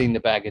hadn't seen the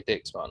bag of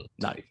dicks one,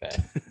 to be fair,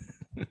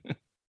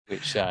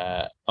 which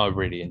I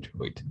really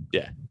enjoyed.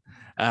 Yeah.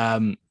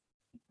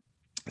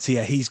 So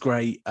yeah, he's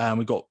great.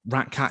 We've got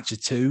Ratcatcher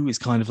 2 is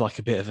kind of like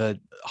a bit of a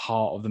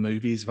heart of the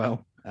movie as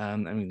well.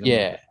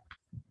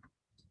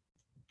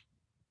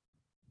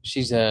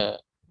 She's a.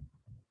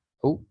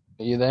 Oh,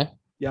 are you there?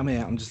 Yeah, I'm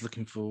here. I'm just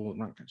looking for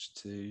Ratcatcher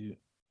 2.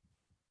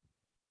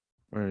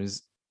 Where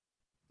is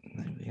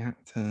the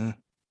actor? Can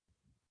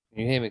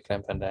you hear me,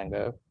 Clem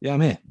Fandango? Yeah, I'm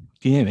here.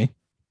 Can you hear me?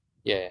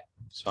 Yeah,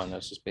 it's fine.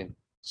 That's just been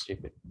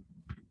stupid.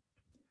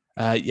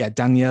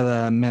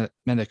 Daniela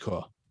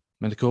Medicore.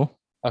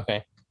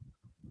 Okay.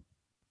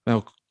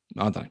 Well,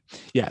 I don't know.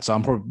 Yeah, so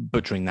I'm probably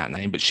butchering that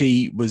name, but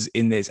she was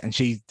in this, and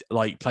she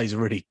like plays a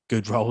really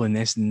good role in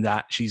this, and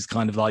that she's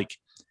kind of like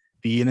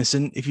the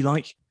innocent, if you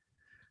like.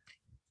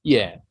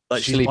 Yeah,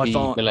 like she's sleepy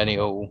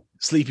millennial.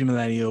 Sleepy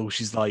millennial.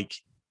 She's like,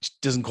 she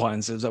doesn't quite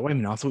understand. It's like, wait a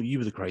minute, I thought you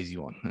were the crazy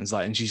one. And it's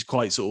like, and she's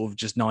quite sort of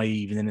just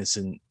naive and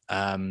innocent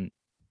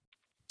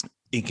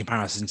in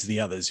comparison to the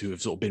others who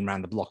have sort of been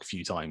around the block a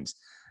few times.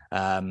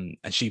 And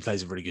she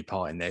plays a really good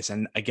part in this.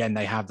 And again,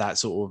 they have that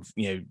sort of,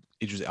 you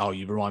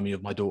remind me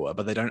of my daughter,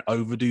 but they don't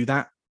overdo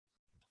that.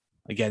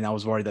 Again, I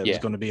was worried that it was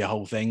going to be a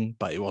whole thing,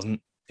 but it wasn't.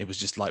 It was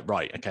just like,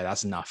 right, okay,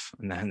 that's enough.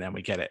 And then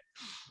we get it.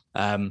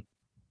 Fuck,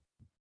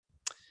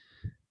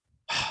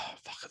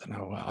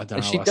 I don't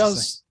know. She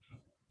does.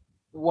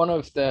 One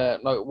of the,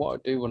 like, what I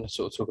do want to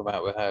sort of talk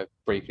about with her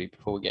briefly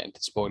before we get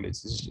into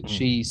spoilers is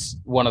she's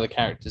one of the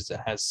characters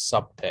that has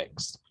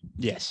subtext.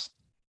 Yes.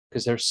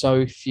 Because there are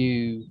so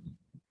few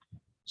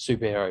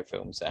superhero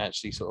films that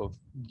actually sort of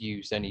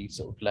use any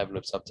sort of level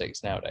of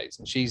subtext nowadays.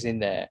 And she's in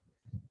there,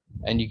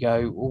 and you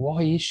go, well,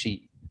 why is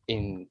she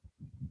in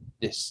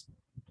this,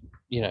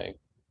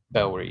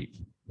 Belle Reeve?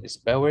 It's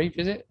Belle Reeve,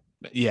 is it?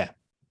 Yeah.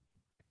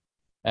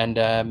 And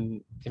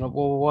you're like,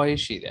 well, why is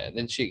she there? And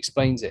then she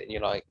explains it, and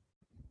you're like,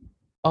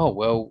 oh,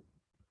 well,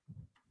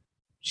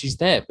 she's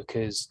there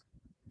because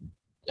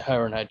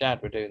her and her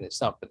dad were doing this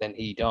stuff, but then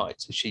he died,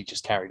 so she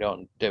just carried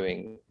on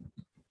doing.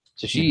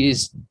 So she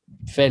is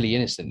fairly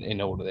innocent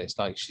in all of this.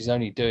 Like, she's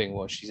only doing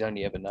what she's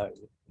only ever known.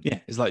 Yeah,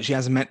 it's like she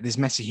has this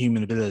messy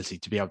human ability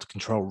to be able to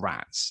control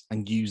rats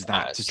and use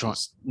that to try.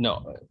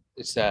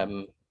 It's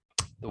the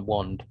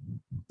wand.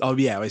 Oh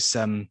yeah, it's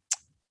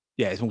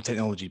more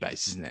technology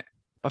based, isn't it?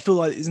 I feel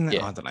like, isn't it?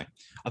 Yeah. I don't know.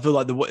 I feel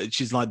like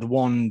she's like the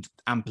wand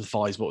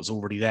amplifies what's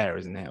already there,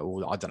 isn't it?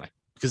 Or I don't know,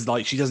 because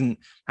like she doesn't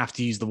have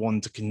to use the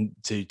wand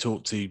to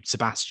talk to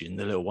Sebastian,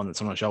 the little one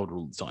that's on her shoulder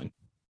all the time.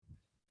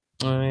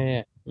 Oh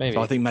yeah, maybe.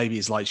 So I think maybe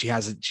it's like she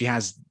has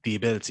the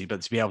ability,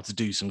 but to be able to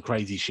do some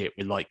crazy shit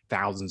with like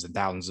thousands and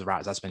thousands of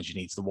rats, that's when she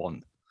needs the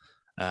wand.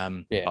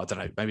 I don't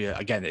know. Maybe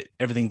again,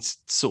 everything's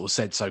sort of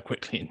said so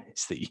quickly in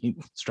this that you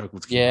struggle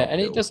to keep up and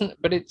it doesn't.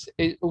 But it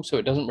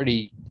doesn't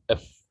really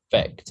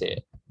affect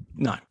it.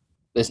 No,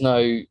 there's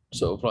no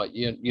sort of like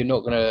you're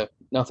not gonna.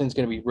 Nothing's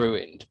gonna be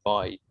ruined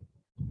by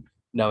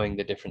knowing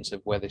the difference of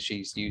whether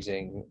she's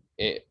using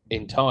it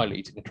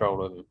entirely to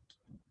control them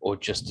or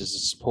just as a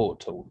support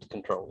tool to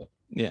control them.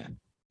 Yeah.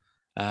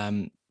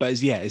 But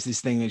it's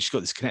this thing that she's got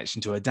this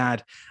connection to her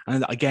dad,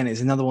 and again,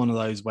 it's another one of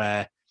those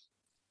where,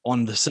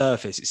 on the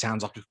surface, it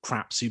sounds like a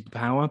crap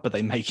superpower, but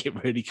they make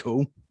it really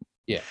cool.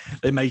 Yeah,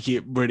 they make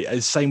it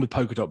really. Same with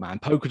Polka Dot Man.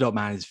 Polka Dot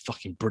Man is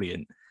fucking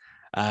brilliant.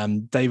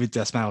 David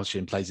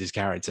Dastmalchian plays his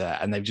character,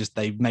 and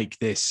they make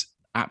this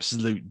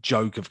absolute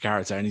joke of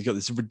character, and he's got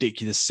this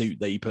ridiculous suit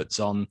that he puts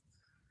on,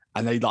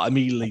 and they like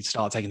immediately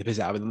start taking the piss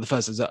out of it. And the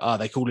first is,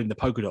 they call him the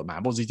polka dot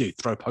man. What does he do?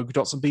 Throw polka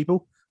dots on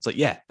people? It's like,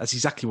 yeah, that's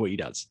exactly what he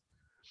does.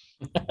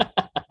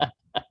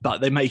 But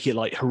they make it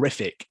like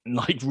horrific and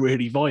like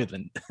really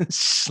violent.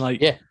 It's like,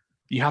 yeah,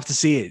 you have to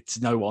see it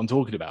to know what I'm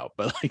talking about.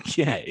 But like,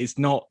 yeah, it's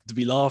not to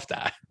be laughed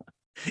at.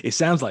 It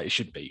sounds like it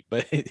should be,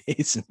 but it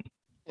isn't.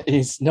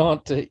 It's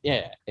not.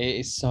 Yeah, it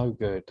is so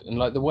good, and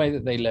like the way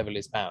that they level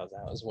his powers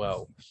out as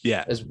well.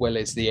 Yeah, as well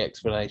as the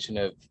explanation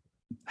of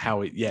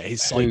how it. Yeah,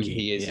 his who psyche.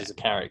 he is as a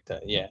character.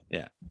 Yeah,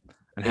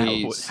 and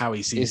how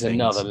he sees is things.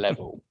 Another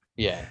level.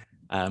 Yeah,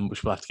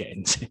 which we'll have to get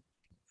into.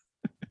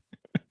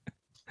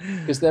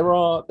 Because there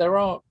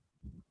are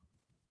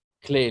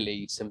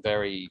clearly some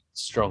very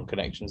strong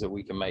connections that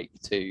we can make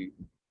to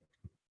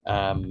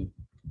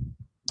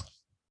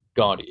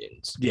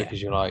Guardians. Yeah. Because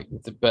you're like,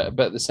 but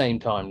at the same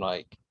time,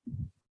 like,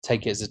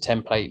 take it as a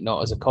template,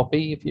 not as a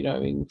copy, if you know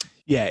what I mean.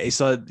 Yeah, it's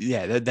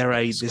they're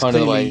a it's kind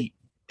of the way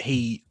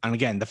and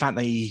again, the fact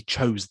that he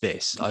chose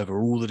this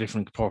over all the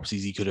different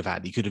properties he could have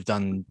had, he could have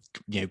done,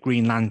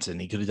 Green Lantern,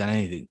 he could have done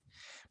anything,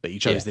 but he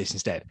chose this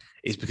instead,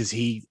 is because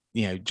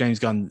James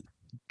Gunn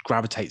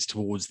gravitates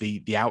towards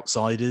the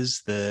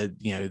outsiders, the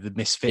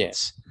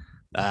misfits,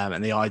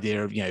 and the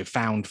idea of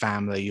found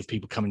family, of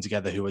people coming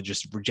together who are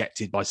just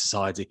rejected by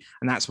society.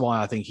 And that's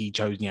why I think he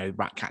chose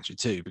Ratcatcher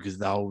too, because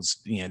the whole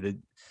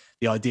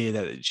the idea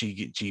that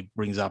she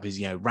brings up is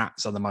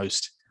rats are the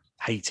most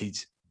hated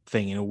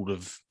thing in all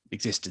of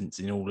existence,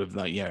 in all of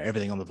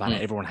everything on the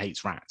planet. Everyone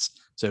hates rats,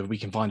 so if we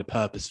can find a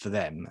purpose for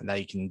them and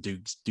they can do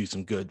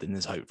some good, then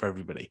there's hope for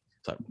everybody.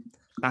 So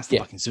that's the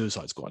fucking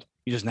Suicide Squad.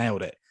 You just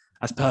nailed it.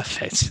 That's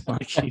perfect.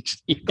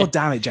 God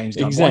damn it, James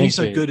Gunn. Exactly. Why are you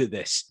so good at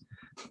this?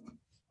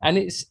 And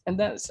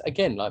that's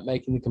again like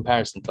making the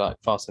comparison to like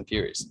Fast and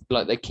Furious.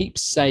 Like they keep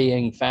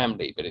saying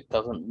family, but it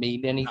doesn't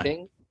mean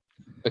anything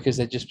because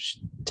they're just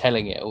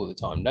telling it all the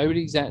time.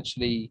 Nobody's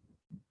actually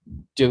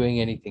doing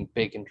anything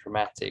big and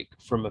dramatic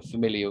from a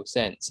familial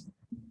sense.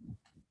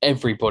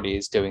 Everybody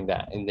is doing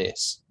that in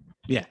this.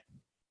 Yeah.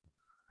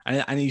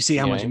 And you see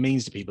how much it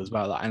means to people as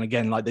well. And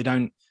again, like they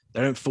don't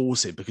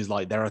force it, because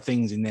like there are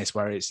things in this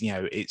where it's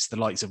it's the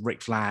likes of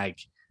Rick Flag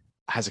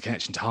has a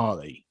connection to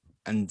Harley,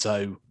 and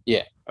so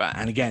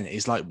and again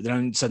it's like they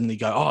don't suddenly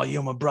go, oh,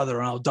 you're my brother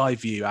and I'll die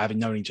for you, having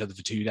known each other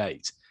for 2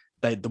 days.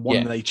 The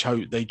one they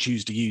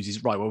choose to use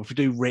is, right, well, if we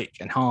do Rick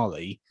and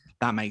Harley,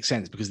 that makes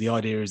sense, because the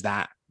idea is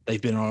that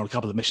they've been on a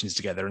couple of missions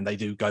together and they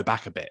do go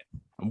back a bit,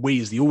 and we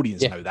as the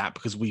audience know that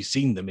because we've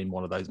seen them in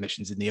one of those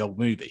missions in the old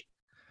movie.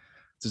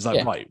 So it's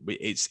like, right,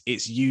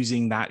 it's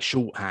using that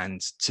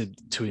shorthand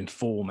to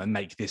inform and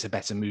make this a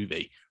better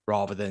movie,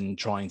 rather than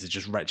trying to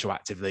just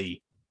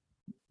retroactively,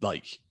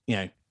 like,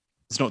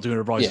 it's not doing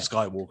a Rise of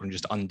Skywalker and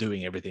just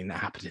undoing everything that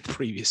happened in the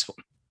previous one.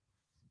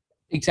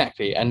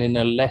 Exactly. And in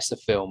a lesser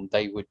film,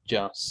 they would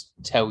just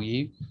tell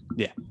you.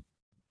 Yeah.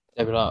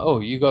 They'd be like,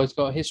 oh, you guys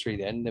got a history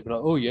then? They'd be like,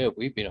 oh, yeah,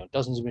 we've been on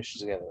dozens of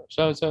missions together.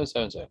 So-and-so and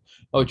so-and-so.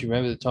 Oh, do you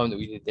remember the time that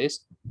we did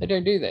this? They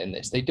don't do that in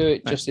this. They do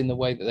it just in the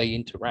way that they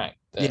interact.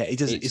 It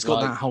does. It's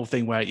got that whole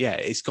thing where,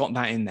 it's got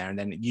that in there. And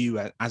then you,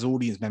 as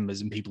audience members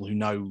and people who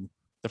know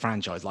the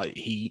franchise, like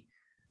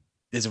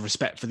there's a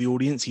respect for the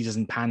audience. He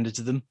doesn't pander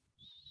to them.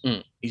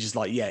 He's just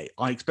like,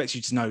 I expect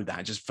you to know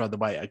that, just for the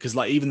way, because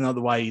like even the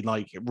other way,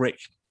 like Rick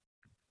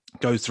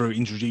goes through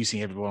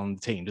introducing everyone on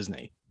the team, doesn't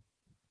he?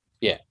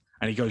 Yeah.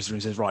 And he goes through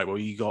and says, right, well,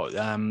 you got,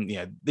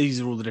 these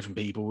are all the different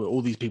people,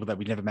 all these people that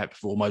we've never met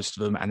before, most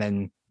of them. And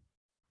then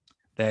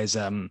there's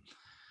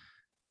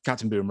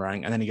Captain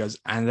Boomerang. And then he goes,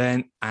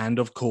 and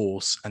of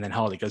course, and then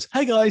Harley goes,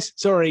 hey guys,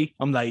 sorry,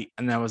 I'm late.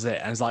 And that was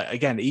it. And it's like,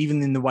 again,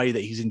 even in the way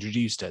that he's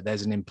introduced her,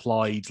 there's an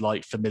implied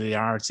like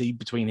familiarity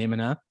between him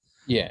and her.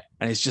 Yeah.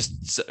 And it's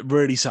just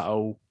really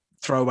subtle,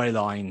 throwaway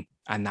line,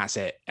 and that's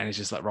it. And it's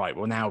just like, right,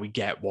 well, now we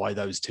get why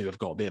those two have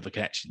got a bit of a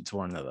connection to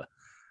one another.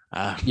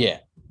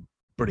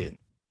 Brilliant.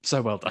 So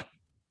well done.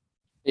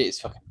 It is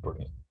fucking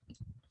brilliant.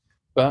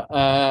 But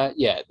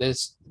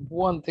there's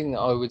one thing that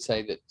I would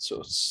say that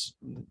sort of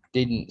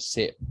didn't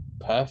sit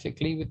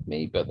perfectly with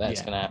me, but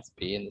that's going to have to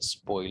be in the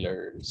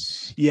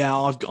spoilers. Yeah,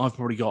 I've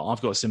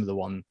got a similar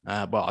one.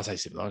 Well, I say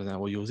similar. I don't know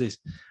what yours is,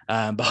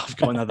 but I've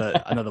got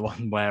another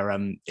one where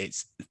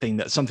it's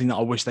something that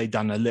I wish they'd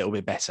done a little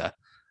bit better.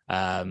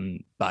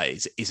 But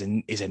it's a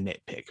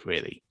nitpick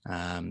really.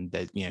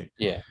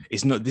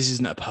 It's not. This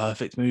isn't a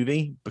perfect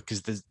movie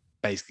because there's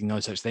basically no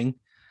such thing.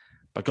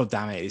 But god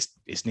damn it,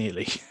 it's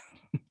nearly.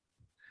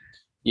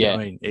 Yeah, I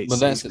mean,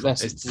 that's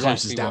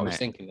exactly what I was it.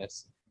 thinking.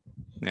 This,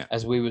 yeah.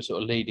 As we were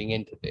sort of leading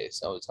into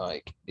this, I was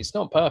like, it's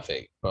not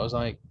perfect, but I was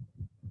like,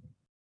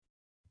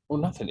 well,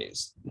 nothing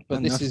is.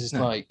 But this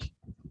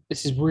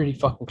is really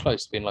fucking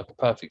close to being like a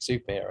perfect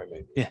superhero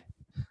movie. Yeah,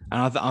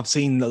 and I've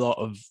seen a lot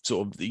of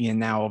sort of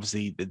now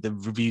obviously the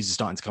reviews are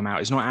starting to come out.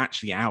 It's not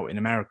actually out in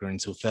America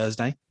until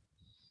Thursday.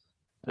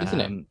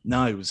 isn't it?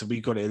 No, so we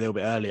got it a little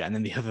bit earlier. And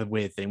then the other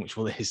weird thing, which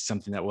is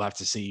something that we'll have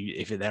to see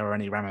if there are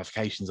any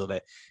ramifications of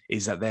it,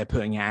 is that they're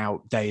putting it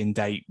out day and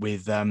date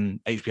with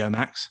HBO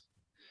Max.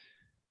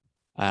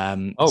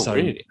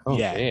 Really?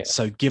 Yeah. Dear.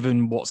 So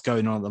given what's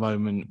going on at the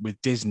moment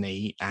with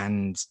Disney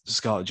and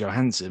Scarlett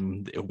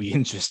Johansson, it'll be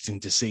interesting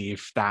to see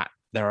if there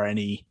are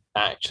any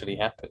actually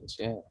happens.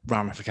 Yeah.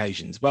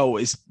 Ramifications. Well,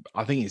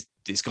 I think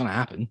it's going to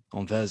happen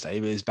on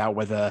Thursday, but it's about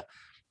whether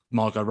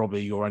Margot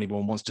Robbie or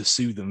anyone wants to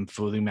sue them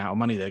for the amount of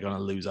money they're going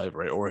to lose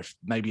over it, or if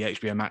maybe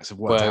HBO Max have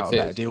worked out a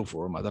better deal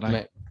for them. I don't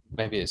know.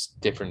 Maybe it's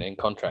different in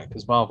contract,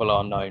 because Marvel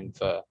are known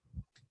for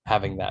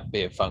having that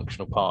be a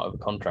functional part of a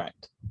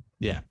contract.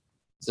 Yeah.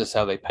 That's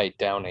how they paid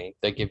Downey.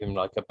 They give him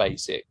like a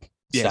basic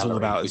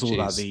salary. It's all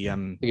about the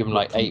they give him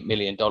like $8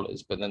 million,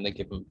 but then they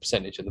give him a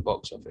percentage of the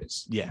box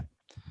office. Yeah.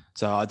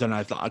 So I don't know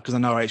if because I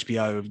know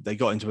HBO, they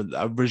got into it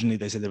originally.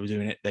 They said they were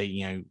doing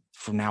it.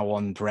 From now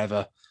on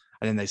forever,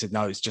 and then they said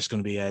no, it's just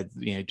going to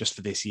be just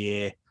for this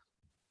year.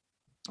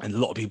 And a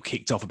lot of people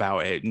kicked off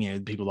about it.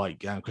 People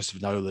like Christopher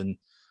Nolan,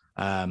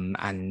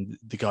 and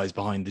the guys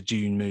behind the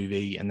Dune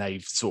movie, and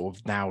they've sort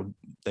of now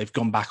they've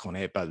gone back on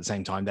it, but at the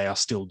same time they're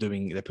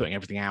putting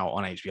everything out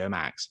on HBO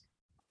Max.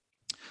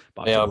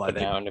 But they are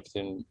putting out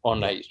everything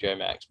on HBO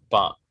Max,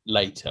 but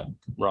later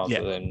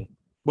rather than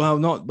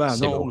not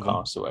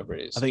simulcast or whatever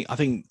it is. I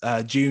think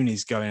June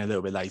is going a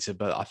little bit later,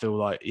 but I feel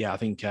like I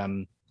think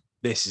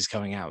this is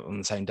coming out on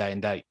the same day and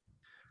date.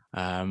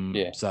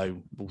 So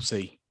we'll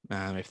see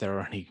if there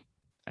are any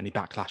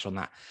backlash on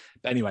that.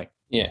 But anyway,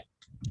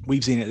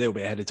 we've seen it a little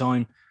bit ahead of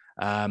time.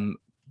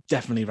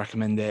 Definitely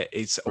recommend it.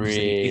 It's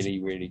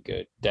really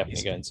good.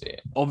 Definitely go and see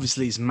it.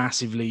 Obviously, it's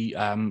massively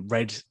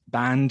red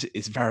banned.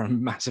 It's very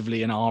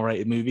massively an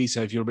R-rated movie.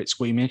 So if you're a bit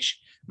squeamish,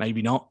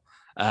 maybe not.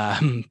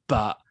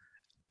 But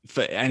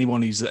for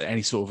anyone who's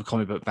any sort of a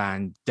comic book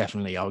fan,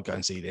 definitely I would go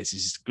and see this.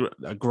 It's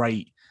a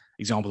great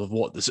example of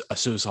what a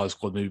Suicide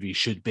Squad movie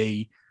should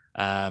be.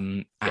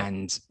 And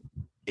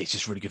it's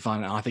just really good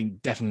fun. And I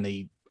think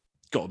definitely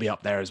got to be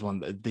up there as one.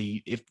 Do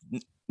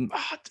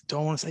I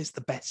want to say it's the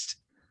best?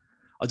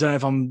 I don't know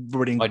if I'm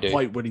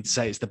quite willing to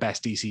say it's the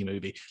best DC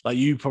movie. Like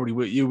you probably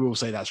will, you will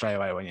say that straight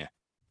away, won't you?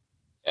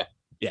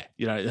 Yeah.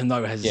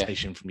 No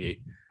hesitation from you.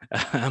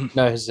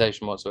 No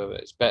hesitation whatsoever.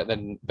 It's better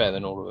than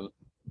all of them.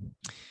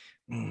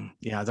 I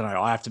don't know.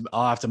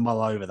 I'll have to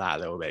mull over that a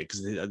little bit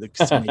because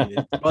to me,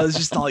 it's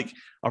just like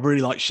I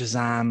really like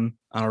Shazam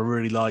and I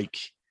really like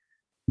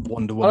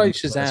Wonder Woman. I like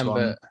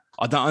Shazam, but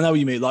I know what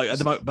you mean. Like at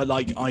the moment, but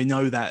like I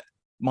know that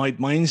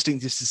my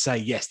instinct is to say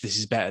yes, this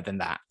is better than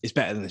that. It's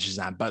better than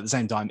Shazam, but at the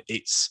same time,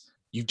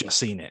 you've just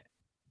seen it.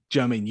 Do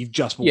you know what I mean? You've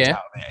just walked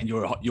out of it, and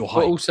you're hyped.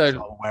 But also,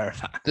 so I'm aware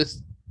of that.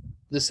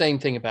 The same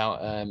thing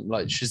about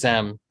like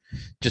Shazam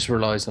just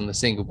relies on the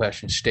single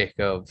person shtick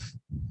of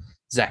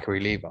Zachary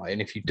Levi,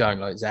 and if you don't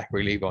like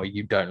Zachary Levi,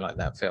 you don't like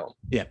that film.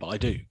 Yeah, but I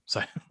do.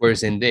 So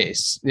whereas in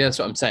this, that's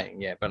what I'm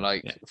saying. Yeah,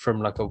 but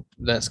from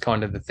that's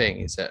kind of the thing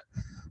is that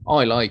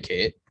I like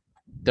it.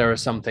 There are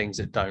some things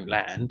that don't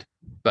land.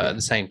 But at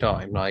the same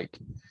time, like,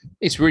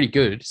 it's really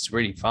good. It's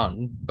really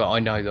fun. But I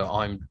know that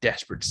I'm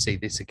desperate to see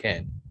this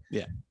again.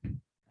 Yeah.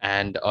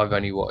 And I've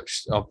only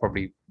watched,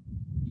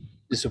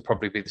 this will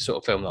probably be the sort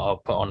of film that I'll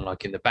put on,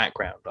 like, in the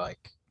background. Like,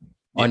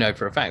 I know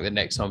for a fact that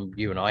next time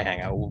you and I hang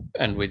out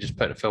and we're just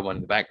putting a film on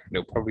in the background,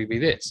 it'll probably be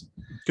this.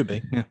 Could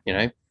be,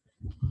 yeah.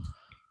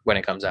 When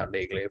it comes out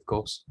legally, of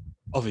course.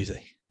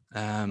 Obviously.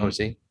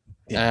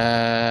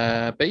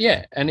 Yeah. But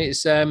yeah, and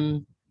it's,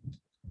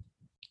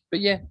 but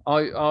yeah,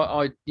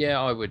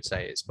 I would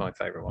say it's my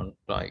favorite one,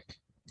 like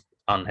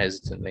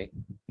unhesitantly.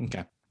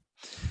 Okay.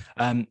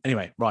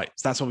 Anyway, right.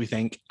 So that's what we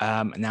think.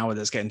 Now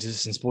let's get into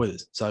some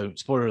spoilers. So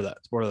spoiler alert.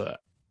 Spoilers.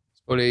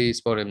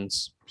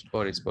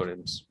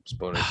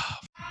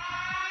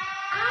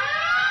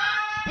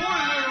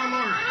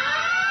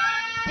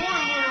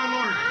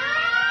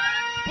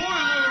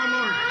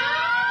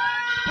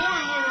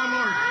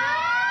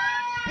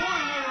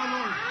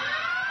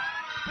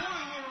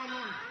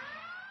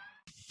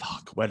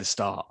 Where to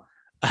start?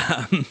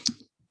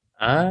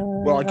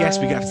 Well, I guess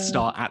we have to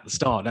start at the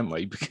start, don't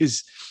we?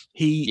 Because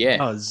he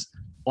does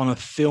on a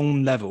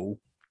film level,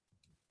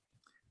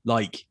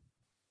 like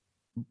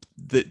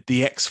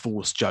the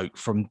X-Force joke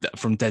from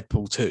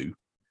Deadpool 2,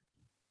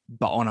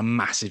 but on a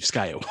massive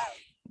scale.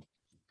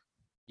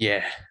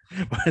 Yeah,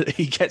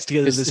 he gets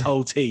together this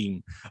whole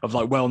team of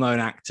like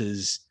well-known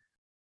actors,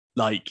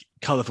 like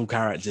colorful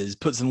characters,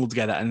 puts them all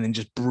together, and then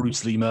just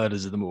brutally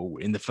murders them all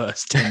in the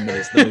first 10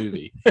 minutes of the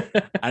movie.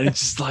 And it's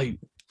just like,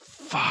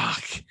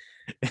 fuck.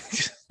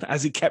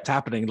 As it kept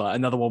happening, like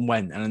another one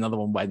went and another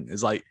one went.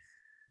 It's like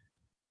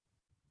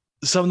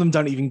some of them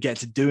don't even get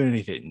to do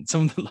anything.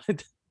 Some of them,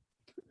 like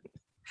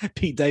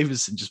Pete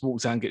Davidson, just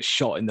walks out and gets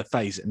shot in the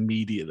face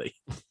immediately.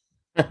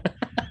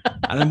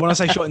 And then when I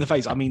say shot in the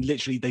face, I mean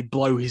literally they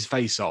blow his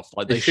face off.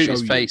 Like they shoot show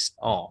his face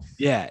off.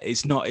 Yeah,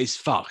 it's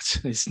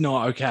fucked. It's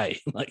not okay.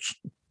 Like,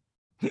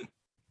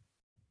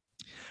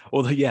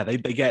 or they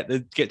get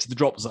to the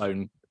drop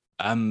zone,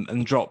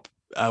 and drop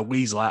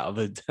Weasel out of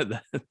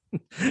the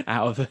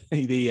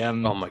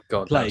oh my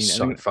god, plane. that's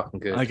so fucking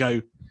good. I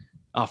go,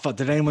 oh fuck,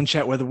 did anyone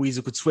check whether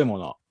Weasel could swim or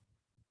not?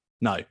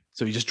 No,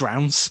 so he just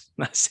drowns.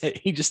 That's it.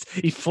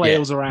 He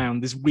flails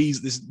around. This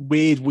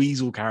weird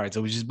Weasel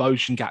character, which is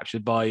motion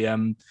captured by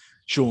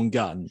Sean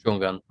Gunn.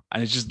 And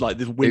it's just like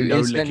this window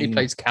incidentally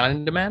plays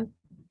Calendar Man.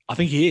 I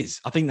think he is.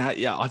 I think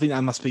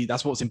that must be,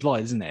 that's what's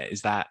implied, isn't it?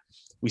 Is that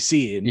we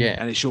see him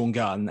and it's Sean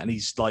Gunn and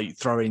he's like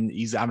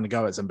he's having a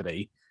go at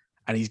somebody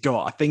and he's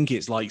got, I think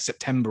it's like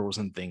September or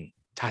something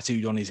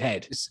tattooed on his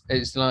head.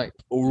 It's like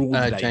all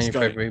January,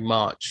 February,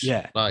 March.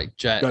 Yeah. Like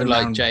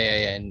JANFEBMAR.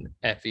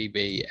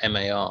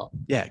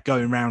 Yeah,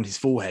 going around his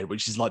forehead,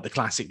 which is like the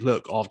classic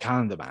look of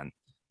Calendar Man.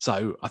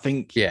 So I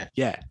think,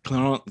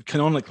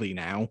 canonically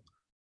now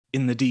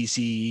in the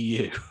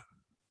DCEU,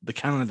 the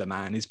Calendar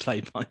Man is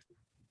played by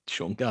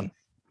Sean Gunn.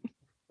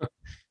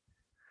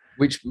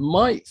 Which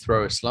might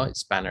throw a slight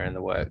spanner in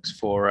the works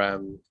for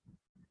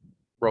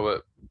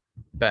Robert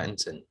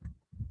Pattinson.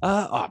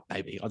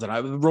 Maybe. I don't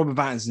know. Robert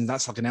Pattinson,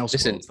 that's like an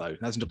Elseworlds, though.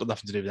 That's got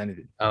nothing to do with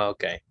anything. Oh,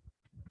 okay.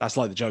 That's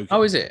like the Joker.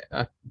 Oh, is it?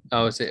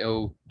 Is it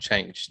all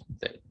changed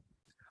then?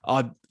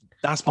 I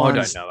don't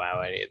know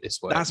how any of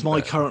this works. That's my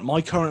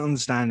current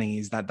understanding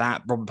is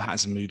that Robert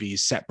Pattinson movie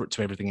is separate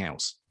to everything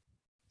else.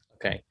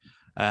 Okay.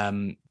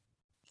 And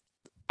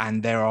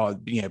there are,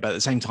 but at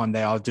the same time,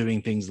 they are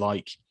doing things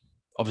like,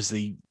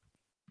 obviously,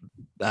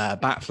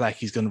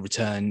 Batfleck is going to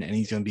return and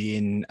he's going to be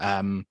in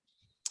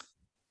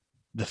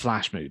the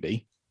Flash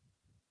movie.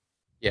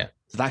 Yeah.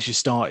 So that's your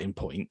starting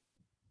point.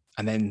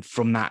 And then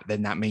from that,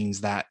 that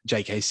means that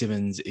J.K.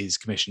 Simmons is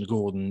Commissioner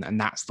Gordon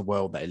and that's the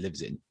world that he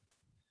lives in.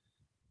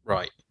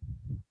 Right.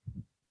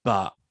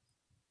 But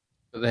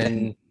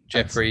then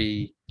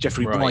Jeffrey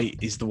Wright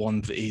is the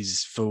one that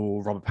is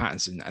for Robert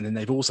Pattinson. And then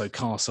they've also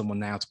cast someone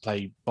now to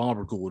play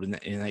Barbara Gordon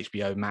in an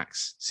HBO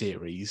Max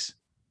series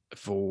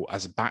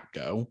as a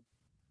Batgirl.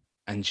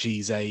 And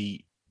she's I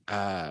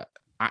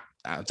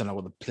don't know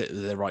what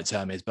the right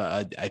term is,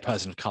 but a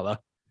person of color.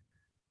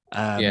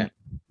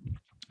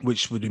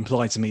 Which would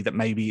imply to me that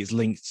maybe it's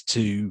linked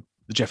to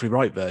the Jeffrey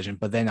Wright version.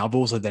 But then I've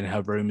also then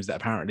heard rumors that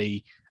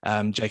apparently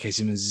J.K.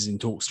 Simmons is in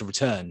talks to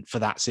return for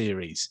that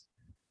series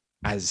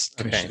as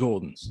Commissioner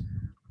Gordon.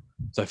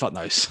 So fuck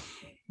knows.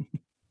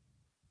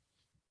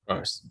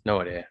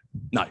 No idea.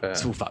 No,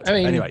 it's all fucked. I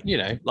mean,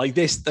 anyway, like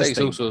this takes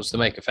all sorts to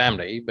make a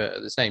family, but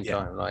at the same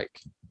time,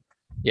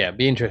 it'd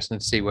be interesting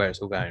to see where it's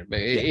all going.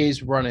 But it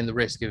is running the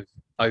risk of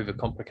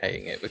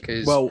overcomplicating it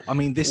because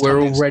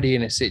we're already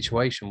in a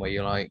situation where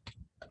you're like,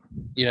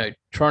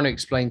 trying to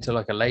explain to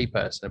like a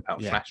layperson about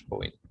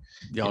Flashpoint.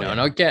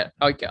 And I get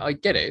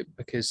it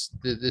because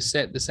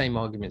the same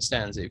argument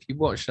stands. If you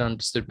watched and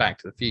understood Back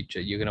to the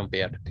Future, you're going to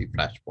be able to do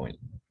Flashpoint.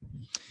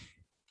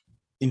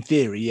 In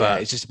theory,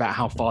 but it's just about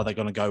how far they're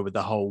going to go with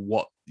the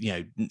whole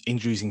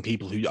introducing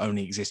people who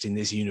only exist in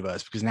this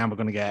universe. Because now we're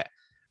going to get,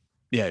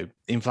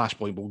 in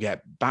Flashpoint, we'll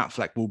get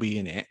Batfleck will be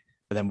in it,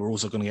 but then we're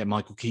also going to get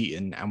Michael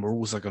Keaton, and we're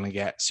also going to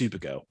get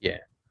Supergirl. Yeah,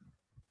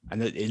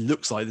 and it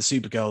looks like the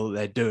Supergirl that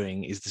they're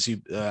doing is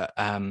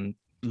the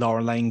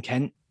Laura Lane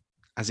Kent,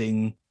 as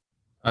in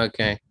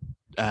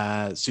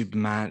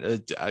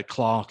Superman,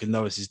 Clark and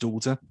Lois's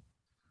daughter,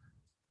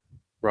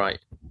 right?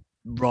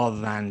 Rather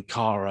than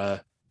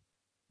Kara.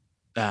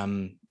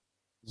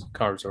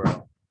 Kara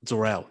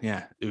Zor-El,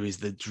 who is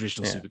the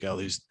traditional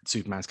Supergirl, who's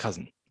Superman's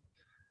cousin.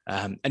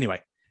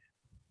 Anyway,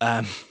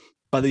 but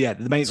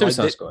the main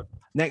Suicide Squad.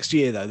 Next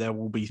year though, there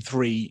will be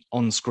 3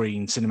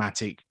 on-screen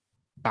cinematic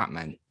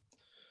Batman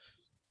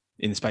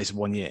in the space of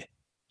 1 year.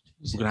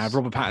 Jesus. We're going to have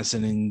Robert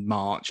Pattinson in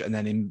March, and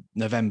then in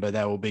November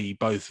there will be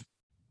both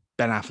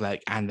Ben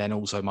Affleck and then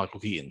also Michael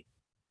Keaton.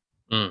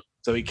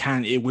 So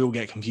it will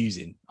get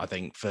confusing, I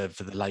think, for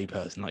the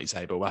layperson, like you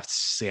say, but we'll have to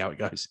see how it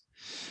goes.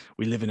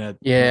 We live in a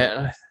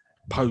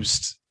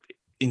post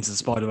Into the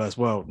Spider-Verse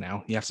world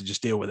now. You have to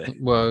just deal with it.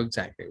 Well,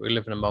 exactly. We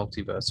live in a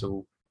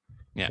multiversal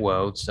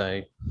world,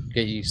 so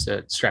get used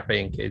to strap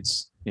in,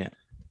 kids. Yeah.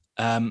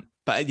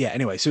 But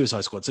anyway,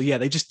 Suicide Squad. So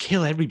they just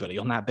kill everybody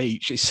on that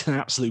beach. It's an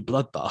absolute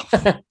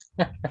bloodbath.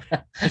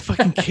 They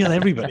fucking kill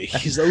everybody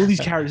because all these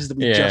characters that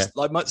we just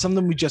some of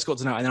them we just got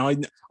to know,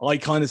 and I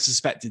kind of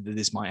suspected that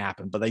this might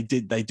happen, but they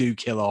do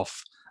kill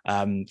off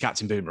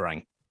Captain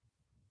Boomerang.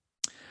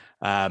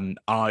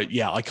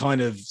 I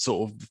kind of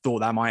sort of thought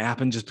that might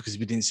happen just because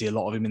we didn't see a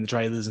lot of him in the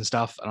trailers and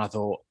stuff, and I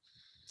thought,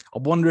 I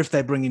wonder if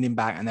they're bringing him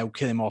back and they'll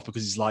kill him off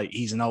because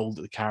he's an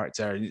older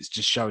character and it's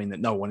just showing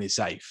that no one is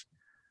safe.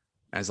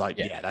 And it's like,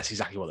 that's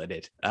exactly what they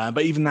did.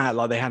 But even that,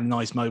 they had a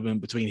nice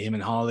moment between him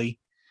and Harley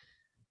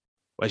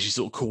where she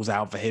sort of calls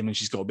out for him and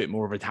she's got a bit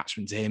more of an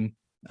attachment to him.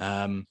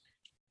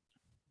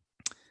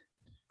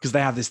 Because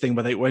they have this thing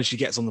where when she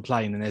gets on the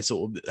plane and they're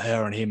sort of,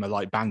 her and him are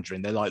like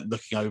bantering, they're like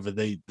looking over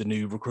the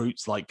new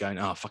recruits, like going,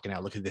 oh, fucking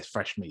hell, look at this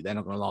fresh meat. They're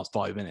not going to last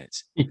 5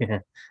 minutes. Yeah.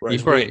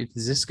 You're right.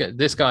 Is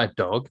this guy a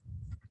dog?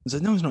 I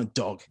said, no, he's not a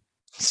dog.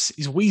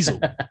 He's a weasel.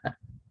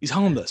 He's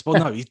harmless.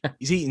 Well, no,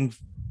 he's eating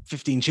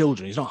 15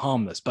 children. He's not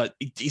harmless, but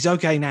he's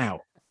okay now.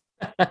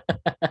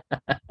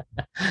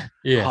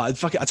 Yeah.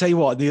 Fuck it. I tell you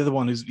what, the other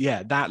one is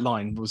that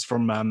line was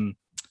from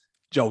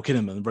Joel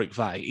Kinnaman and Rick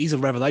Flag. He's a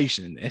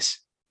revelation in this.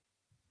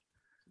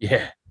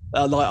 Yeah.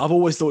 Like I've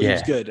always thought he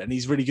was good, and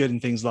he's really good in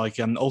things like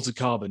Altered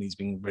Carbon. He's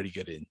been really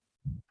good in,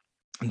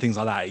 and things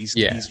like that.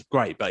 He's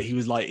great, but he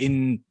was like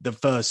in the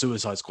first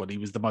Suicide Squad. He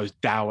was the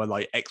most dour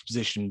like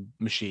exposition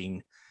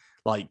machine,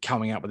 like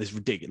coming out with this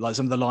ridiculous, like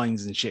some of the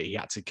lines and shit he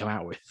had to come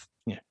out with.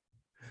 Yeah,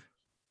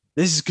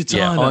 this is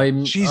Katana.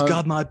 Yeah, She's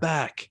got my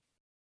back.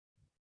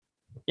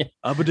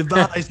 I would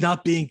advise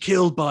not being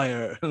killed by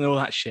her and all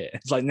that shit.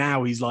 It's like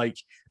now he's like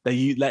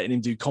they letting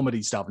him do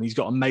comedy stuff, and he's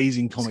got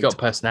amazing comedy. He's got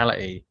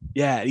personality.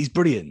 Yeah, he's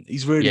brilliant.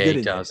 He's really good.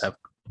 He does have.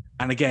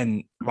 And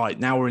again, right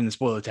now we're in the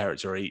spoiler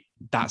territory.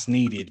 That's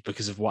needed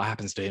because of what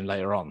happens to him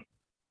later on.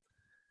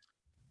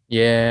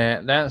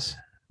 Yeah,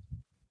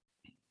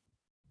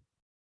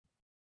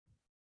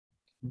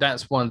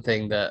 that's one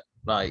thing that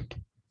like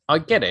I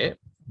get it,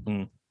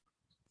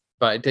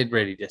 but it did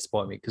really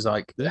disappoint me because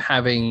like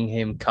having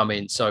him come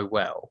in so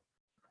well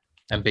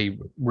and be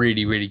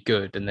really, really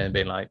good, and then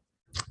being like,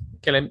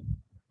 kill him.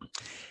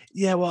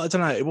 Yeah, well, I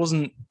don't know. It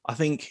wasn't. I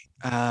think.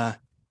 I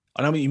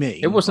know what you mean.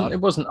 It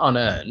wasn't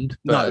unearned,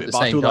 but at the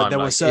same time,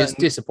 like, it's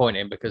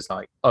disappointing because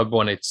like I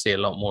wanted to see a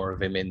lot more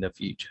of him in the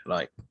future.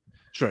 Like,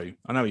 true,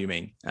 I know what you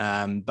mean.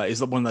 But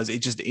it's one of those.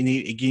 It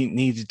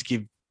needed to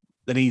give.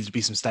 There needed to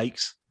be some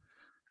stakes.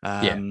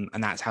 And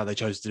that's how they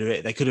chose to do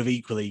it. They could have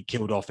equally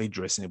killed off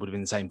Idris, and it would have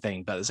been the same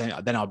thing. But at the same,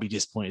 then I'd be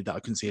disappointed that I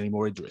couldn't see any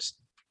more Idris.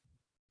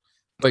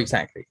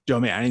 Exactly. Do you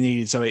know what I mean? And it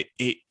needed, so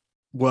it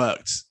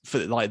worked for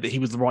like he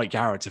was the right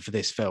character for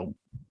this film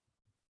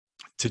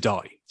to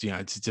die, you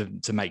know,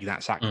 to make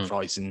that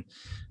sacrifice and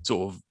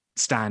sort of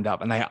stand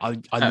up. And I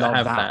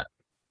love that.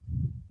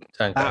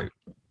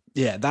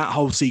 That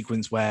whole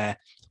sequence where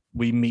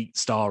we meet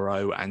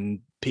Starro and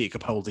Peter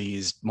Capaldi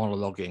is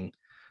monologuing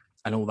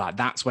and all that.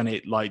 That's when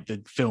it like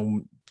the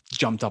film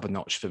jumped up a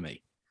notch for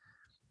me.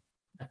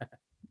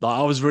 Like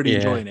I was really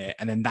enjoying it,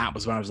 and then that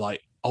was when I was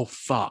like, oh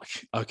fuck,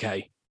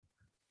 okay,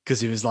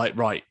 because it was like,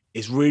 right,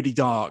 it's really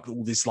dark,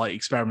 all this like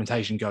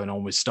experimentation going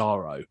on with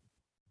Starro.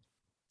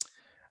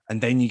 And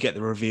then you get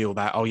the reveal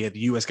that, oh yeah, the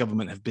US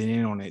government have been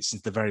in on it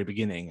since the very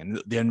beginning.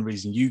 And the only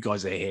reason you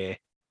guys are here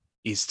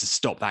is to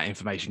stop that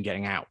information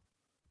getting out.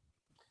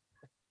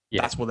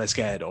 Yeah. That's what they're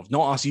scared of.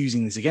 Not us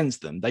using this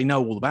against them. They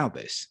know all about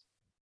this.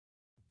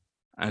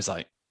 And it's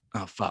like,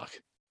 oh, fuck.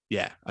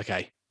 Yeah,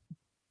 okay.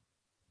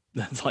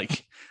 That's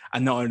like,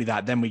 and not only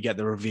that, then we get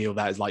the reveal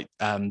that is like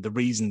the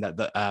reason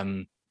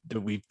that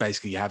we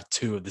basically have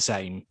two of the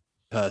same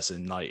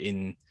person, like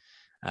in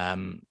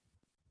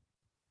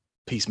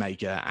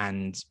Peacemaker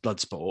and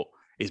Bloodsport,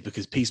 is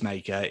because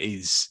Peacemaker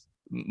is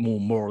more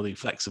morally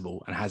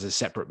flexible and has a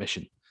separate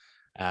mission,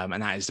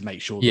 and that is to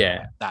make sure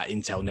that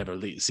intel never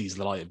sees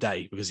the light of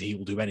day, because he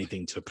will do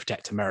anything to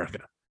protect America.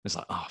 It's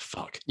like, oh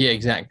fuck, yeah,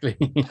 exactly.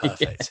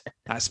 Perfect.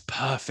 That's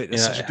perfect.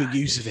 That's such a good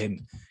use of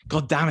him.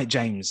 God damn it,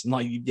 James. And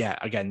like,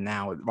 again,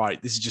 now,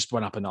 right, this has just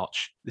went up a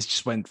notch. This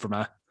just went from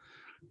a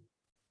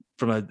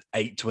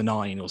 8 to a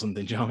 9 or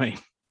something. Do you know what I mean?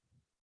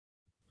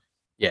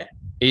 Yeah,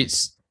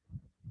 it's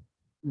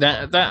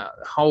that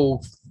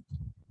whole,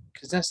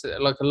 because that's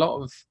like a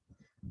lot of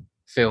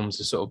films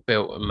are sort of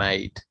built and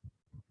made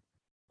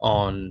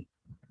on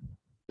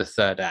the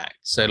third act.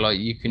 So like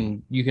you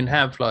can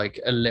have like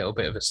a little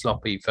bit of a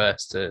sloppy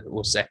first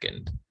or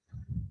second,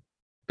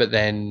 but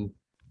then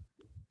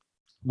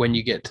when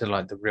you get to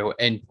like the real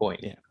end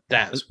point,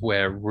 that's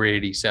where it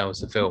really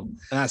sells the film.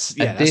 And that's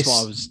what I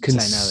was saying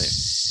earlier.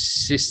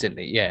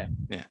 Consistently,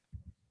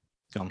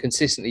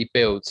 consistently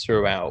builds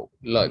throughout,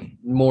 like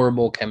more and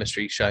more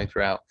chemistry showing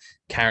throughout,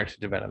 character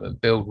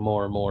development build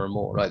more and more and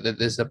more. Like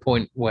there's a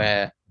point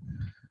where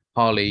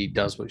Harley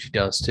does what she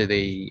does to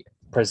the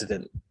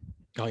president.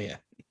 Oh yeah.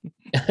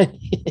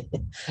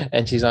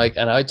 And she's like,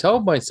 and I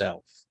told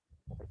myself,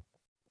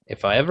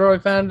 if I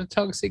found a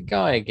toxic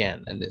guy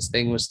again and this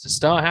thing was to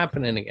start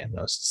happening again,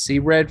 I was to see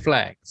red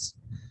flags,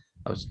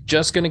 I was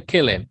just going to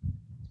kill him.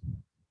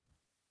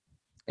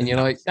 And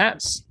you're like,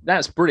 that's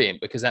brilliant,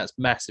 because that's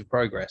massive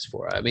progress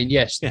for her. I mean,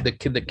 yes,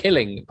 the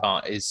killing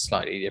part is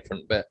slightly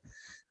different, but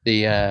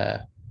the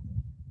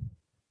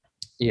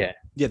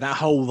that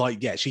whole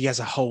like she has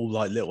a whole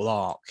like little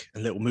arc, a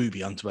little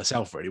movie unto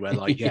herself, really, where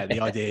like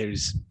the idea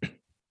is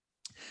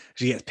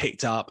she gets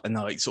picked up and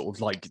like sort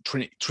of like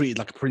treated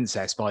like a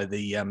princess by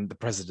the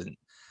president,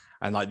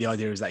 and like the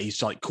idea is that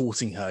he's like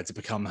courting her to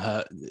become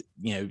her,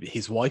 you know,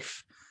 his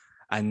wife,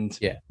 and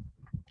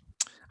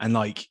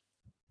like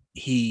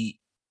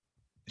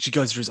she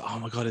goes through, oh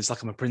my god, it's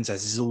like I'm a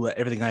princess. This is all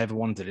everything I ever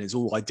wanted. It's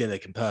all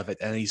idyllic and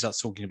perfect. And he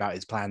starts talking about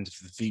his plans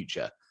for the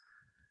future,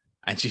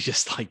 and she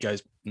just like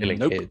goes, killing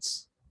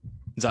kids.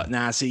 It's like,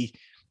 nah, see,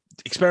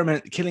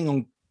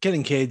 killing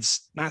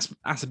kids.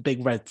 That's a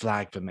big red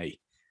flag for me.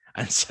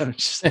 And so,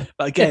 just,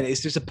 but again,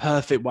 it's just a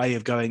perfect way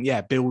of going,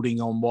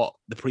 building on what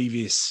the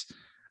previous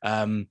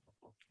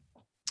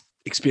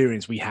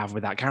experience we have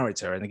with that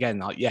character. And again,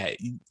 like,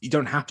 you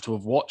don't have to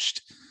have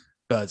watched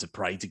Birds of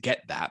Prey to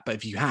get that, but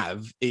if you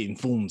have, it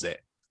informs it.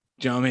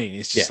 Do you know what I mean?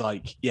 It's just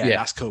like,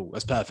 that's cool.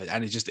 That's perfect.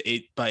 And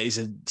but it's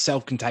a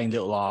self-contained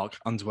little arc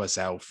unto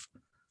herself.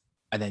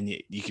 And then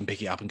you can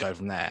pick it up and go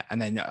from there.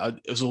 And then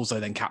it was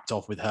also then capped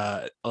off with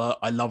her.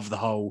 I love the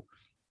whole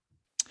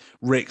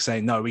Rick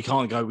saying, no, we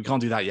can't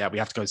do that yet. We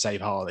have to go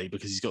save Harley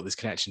because he's got this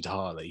connection to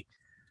Harley.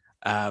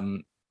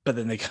 But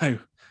then they go,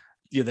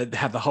 they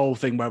have the whole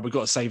thing where we've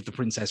got to save the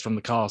princess from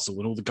the castle,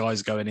 and all the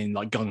guys going in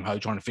like gung-ho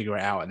trying to figure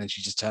it out. And then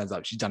she just turns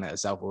up, she's done it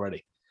herself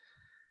already.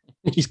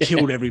 She's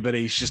killed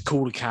everybody. She's just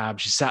called a cab.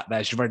 She sat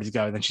there. She's ready to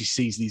go. And then she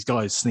sees these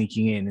guys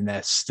sneaking in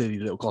their silly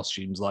little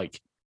costumes. Like,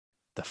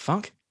 the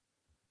fuck?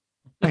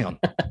 Hang on.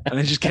 And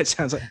then just gets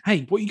down. It's like,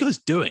 hey, what are you guys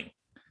doing?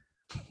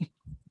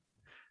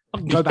 I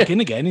can go back in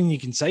again and you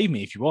can save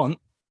me if you want.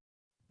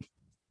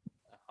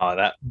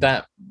 Oh,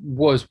 that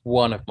was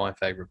one of my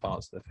favorite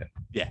parts of the film.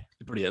 Yeah,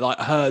 brilliant. Like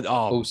her.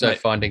 Also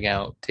finding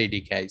out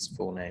TDK's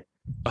full name.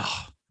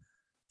 Oh,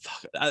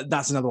 fuck.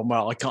 That's another one where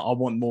I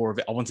want more of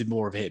it. I wanted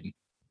more of him.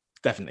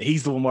 Definitely,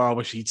 he's the one where I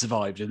wish he'd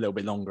survived a little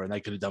bit longer and they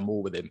could have done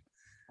more with him.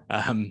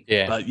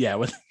 But yeah,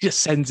 when he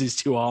just sends his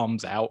two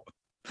arms out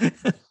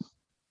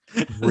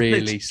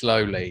really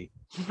slowly.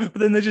 But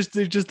then they're just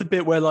the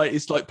bit where like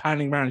it's like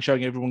panning around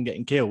showing everyone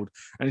getting killed,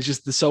 and it's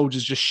just the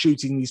soldiers just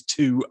shooting these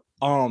two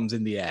arms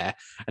in the air,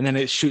 and then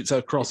it shoots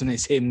across and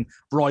it's him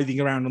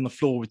writhing around on the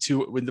floor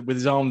with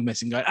his arms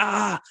missing, going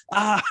ah.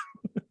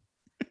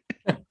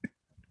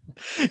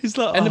 It's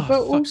like,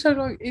 but also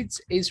like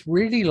it's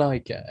really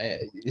like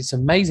it's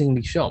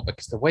amazingly shot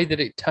because the way that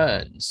it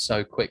turns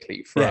so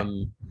quickly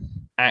from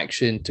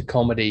action to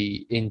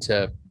comedy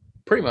into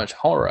pretty much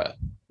horror.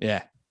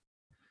 Yeah.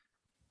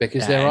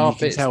 Because there are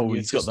bits.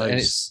 He's got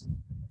those.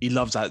 He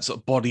loves that sort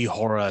of body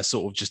horror,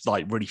 sort of just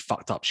like really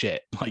fucked up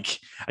shit. Like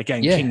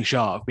again, King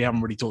Shark. We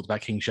haven't really talked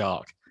about King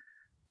Shark.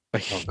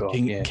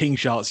 King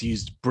Shark's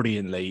used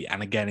brilliantly,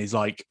 and again, he's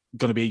like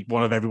going to be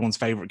one of everyone's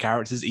favorite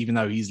characters, even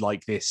though he's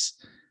like this.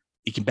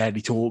 He can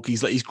barely talk.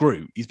 He's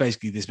Groot. He's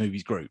basically this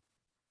movie's Groot.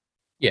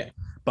 Yeah,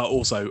 but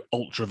also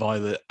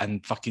ultraviolet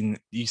and fucking.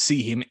 You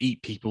see him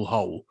eat people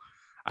whole,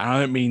 and I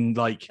don't mean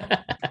like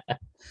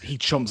he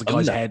chomps a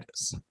guy's head.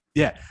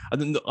 Yeah, I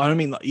don't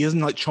mean like he doesn't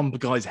like chomp a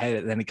guy's head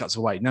and then he cuts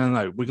away.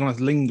 No. We're going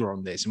to linger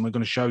on this and we're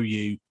going to show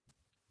you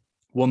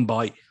 1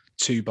 bite,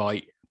 2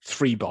 bite,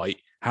 3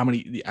 bite, how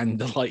many,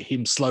 and like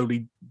him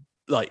slowly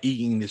like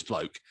eating this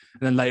bloke.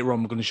 And then later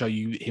on, we're going to show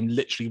you him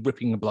literally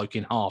ripping a bloke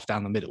in half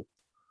down the middle.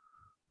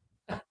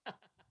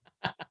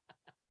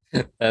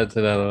 That's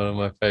another one of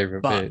my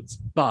favorite bits.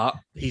 But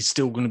he's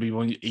still going to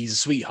be he's a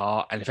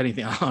sweetheart. And if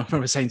anything, I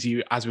remember saying to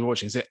you as we were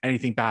watching, if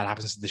anything bad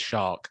happens to the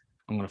shark,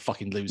 I'm going to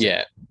fucking lose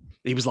it.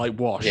 He was like,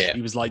 Wash. Yeah.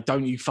 He was like,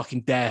 don't you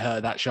fucking dare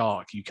hurt that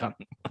shark. You can't.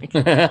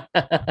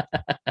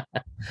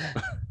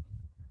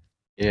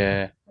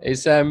 Yeah.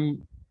 It's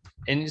and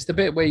it's the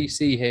bit where you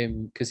see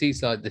him because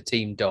he's like the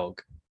team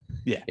dog.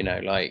 Yeah. You know,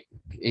 like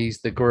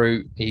he's the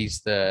Groot,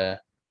 he's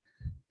the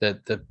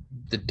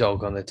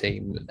dog on the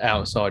team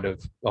outside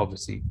of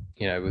obviously,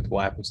 you know, with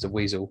what happens to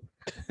Weasel.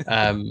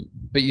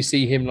 But you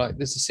see him like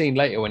there's a scene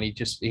later when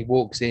he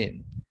walks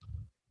in.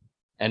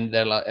 And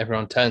they're like,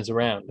 everyone turns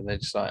around and they're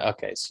just like,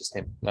 okay, it's just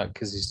him. Like,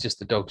 because he's just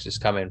the dog's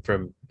just coming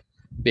from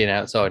being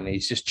outside and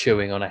he's just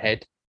chewing on a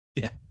head.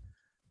 Yeah.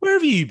 Where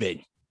have you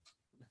been?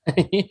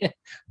 Yeah.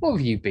 What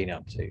have you been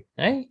up to?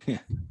 Eh? Yeah.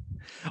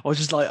 I was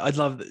just like, I'd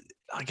love,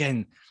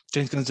 again,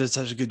 James Gunn does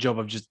such a good job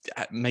of just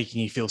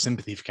making you feel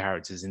sympathy for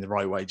characters in the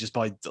right way, just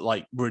by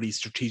like really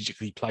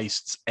strategically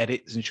placed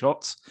edits and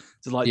shots.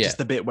 So like just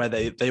the bit where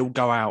they all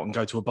go out and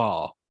go to a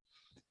bar.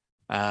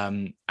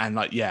 And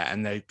like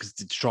and they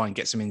to try and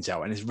get some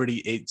intel, and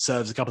it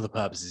serves a couple of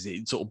purposes.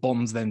 It sort of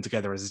bonds them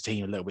together as a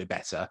team a little bit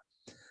better.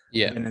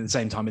 Yeah, and at the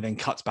same time, it then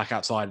cuts back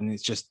outside, and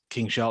it's just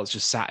King Shark's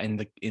just sat in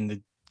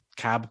the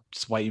cab,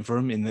 just waiting for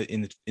him in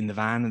the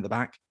van at the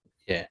back.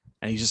 Yeah,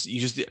 and you just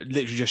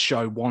literally just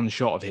show one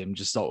shot of him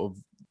just sort of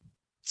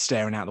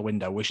staring out the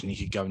window, wishing he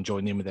could go and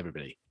join in with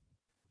everybody,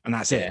 and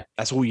that's it.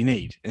 That's all you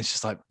need. And it's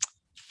just like,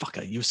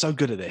 fucker, you were so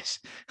good at this.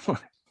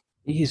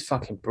 He is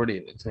fucking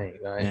brilliant, isn't he?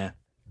 Like, yeah.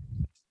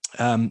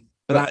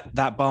 But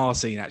that bar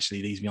scene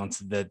actually leads me on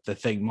to the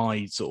thing,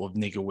 my sort of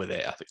niggle with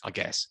it, I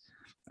guess.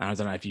 And I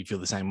don't know if you feel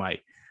the same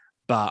way,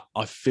 but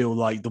I feel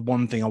like the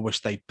one thing I wish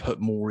they put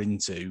more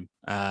into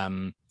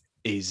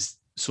is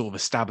sort of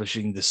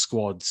establishing the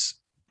squad's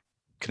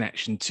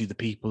connection to the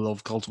people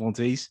of Cult of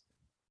Maltese.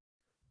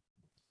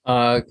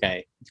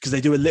 Okay. Because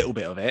they do a little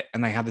bit of it,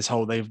 and they have this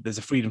whole, there's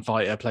a freedom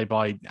fighter played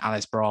by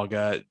Alice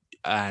Braga,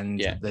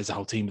 and there's a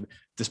whole team,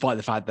 despite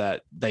the fact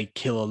that they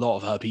kill a lot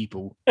of her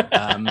people.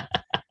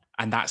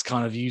 And that's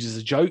kind of used as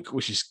a joke,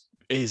 which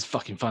is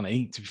fucking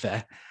funny, to be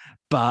fair.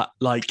 But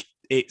like,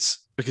 it's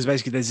because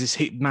basically there's this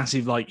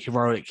massive like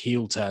heroic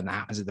heel turn that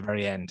happens at the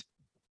very end.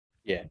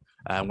 Yeah.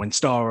 When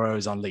Starro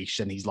is unleashed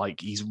and he's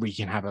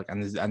wreaking havoc,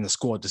 and the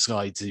squad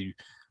decide to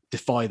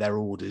defy their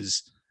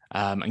orders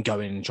and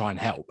go in and try and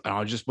help. And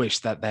I just wish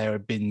that there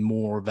had been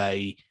more of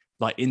a,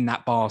 like in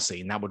that bar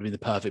scene, that would have been the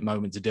perfect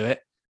moment to do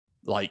it.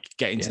 Like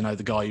getting to know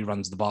the guy who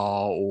runs the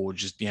bar, or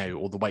just, you know,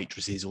 or the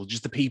waitresses, or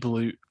just the people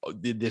who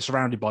they're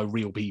surrounded by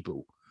real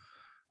people.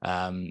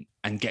 and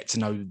get to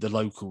know the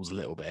locals a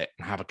little bit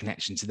and have a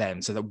connection to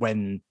them, so that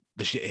when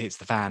the shit hits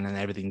the fan and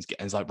everything's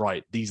getting, it's like,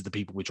 right, these are the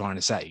people we're trying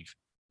to save.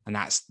 And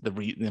that's the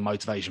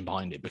motivation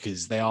behind it,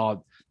 because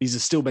these are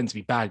still meant to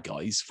be bad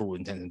guys for all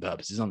intents and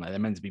purposes, aren't they? They're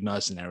meant to be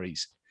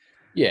mercenaries,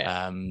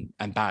 and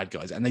bad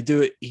guys. And they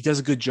do it. He does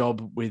a good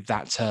job with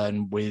that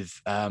turn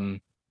with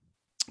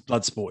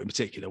Bloodsport in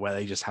particular, where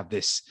they just have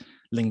this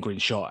lingering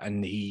shot,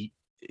 and he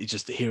is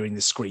just hearing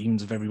the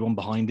screams of everyone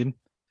behind him.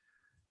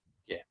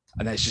 Yeah,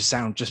 and it's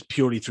just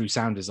purely through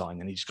sound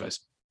design, and he just goes,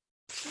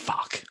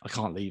 "Fuck, I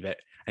can't leave it,"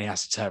 and he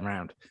has to turn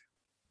around.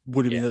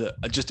 Would have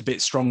been just a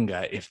bit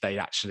stronger if they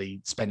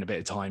actually spent a bit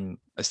of time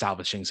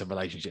establishing some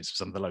relationships with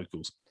some of the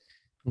locals.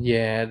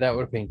 Yeah, that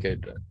would have been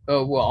good.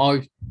 Oh, well,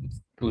 I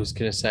was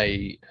going to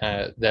say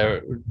there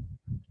are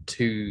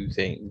two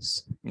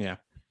things. Yeah.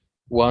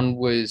 One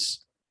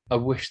was, I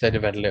wish they'd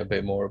have had a little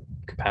bit more of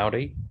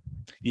Capaldi.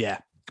 Yeah,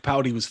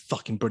 Capaldi was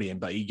fucking brilliant,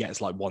 but he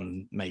gets like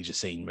one major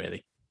scene,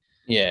 really.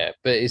 Yeah,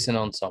 but it's an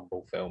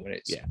ensemble film, and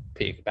it's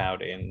Peter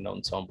Capaldi in an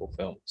ensemble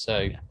film.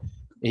 So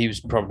he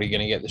was probably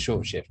going to get the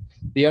short shift.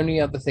 The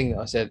only other thing that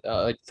I said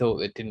I thought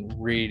that didn't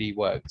really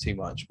work too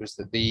much was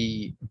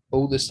that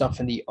all the stuff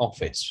in the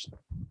office.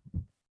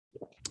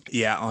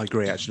 Yeah, I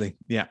agree, actually.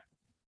 Yeah.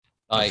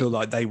 I feel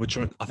like they were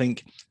trying. I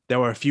think there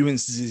were a few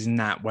instances in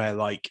that where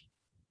like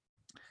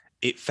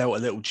it felt a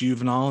little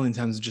juvenile in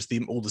terms of just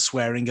all the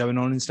swearing going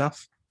on and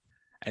stuff.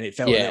 And it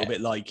felt a little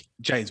bit like,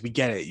 James, we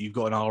get it. You've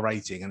got an R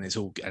rating and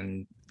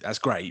and that's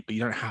great, but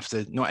you don't have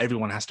to, not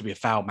everyone has to be a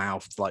foul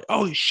mouthed, like,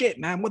 oh shit,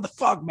 man, what the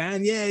fuck,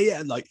 man?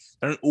 Yeah. Like,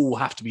 they don't all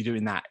have to be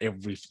doing that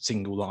every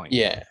single line.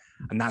 Yeah.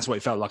 And that's what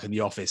it felt like in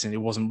The Office. And it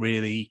wasn't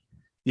really,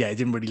 it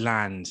didn't really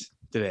land,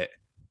 did it?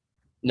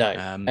 No.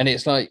 And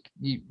it's like,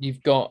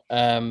 you've got,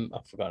 I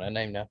forgot her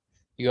name now.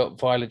 You got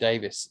Viola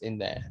Davis in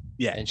there.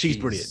 Yeah, and she's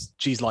brilliant.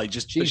 She's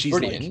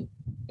brilliant. Like,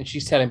 and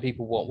she's telling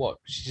people what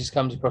she just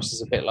comes across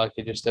as a bit like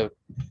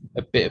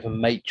a bit of a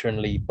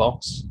matronly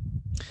boss.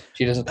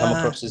 She doesn't come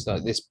across as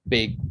like this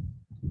big,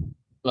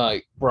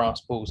 like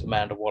brass balls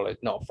Amanda Waller,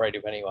 not afraid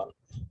of anyone,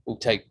 will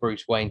take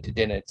Bruce Wayne to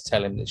dinner to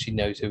tell him that she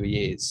knows who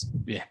he is.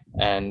 Yeah.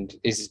 And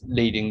is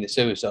leading the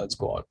Suicide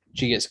Squad.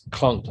 She gets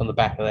clunked on the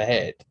back of the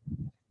head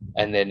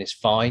and then is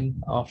fine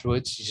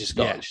afterwards. She's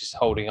just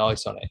holding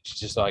ice on it. She's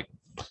just like,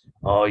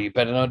 oh, you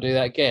better not do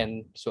that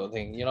again, sort of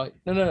thing. You're like,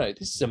 no,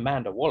 this is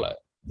Amanda Waller.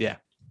 Yeah.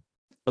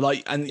 But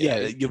like, and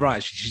you're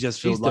right. She just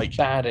feels like the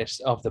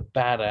baddest of the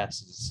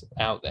badasses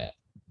out there.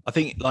 I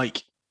think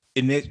like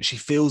in it, she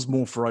feels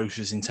more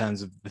ferocious in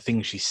terms of the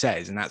things she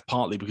says, and that's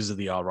partly because of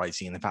the R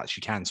rating and the fact she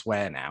can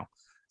swear now.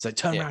 So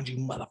turn around, you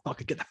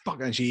motherfucker, get the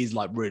fuck, and she is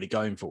like really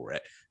going for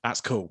it.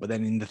 That's cool. But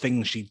then in the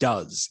things she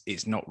does,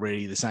 it's not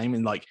really the same.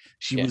 And like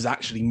she was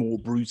actually more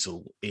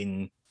brutal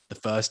in the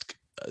first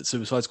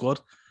Suicide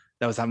Squad.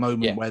 There was that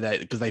moment where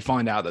because they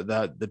find out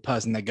that the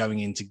person they're going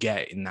in to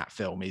get in that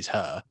film is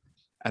her.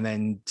 And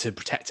then to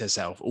protect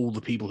herself, all the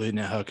people who are in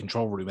her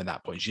control room at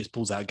that point, she just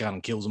pulls out a gun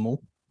and kills them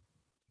all.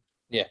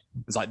 Yeah.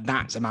 It's like,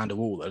 that's Amanda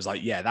Waller. It's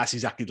like, that's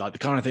exactly like the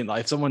kind of thing, like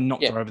if someone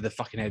knocked her over the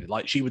fucking head,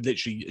 like she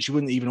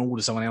wouldn't even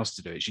order someone else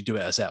to do it. She'd do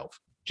it herself.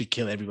 She'd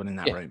kill everyone in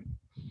that room.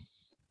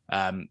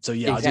 So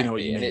exactly. I do know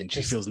what you mean.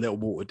 She feels a little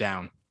watered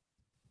down.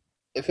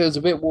 It feels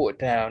a bit watered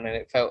down, and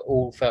it felt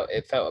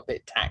a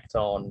bit tacked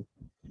on,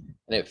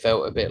 and it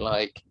felt a bit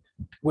like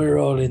we're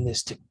all in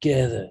this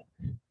together.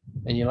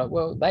 And you're like,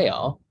 well, they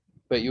are,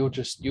 but you're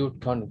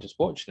kind of just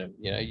watching them.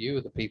 You know, you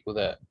are the people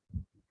that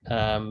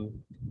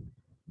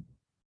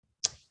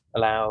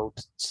allowed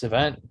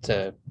Savant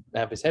to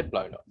have his head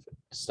blown off,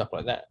 stuff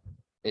like that.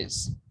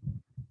 It's,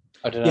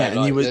 I don't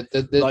know,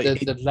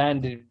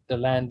 the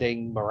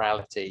landing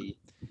morality.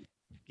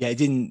 Yeah, it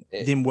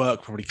didn't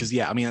work probably because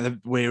I mean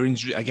we're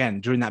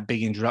again during that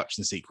big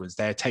introduction sequence,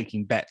 they're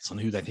taking bets on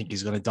who they think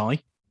is going to die.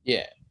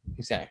 Yeah,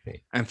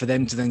 exactly. And for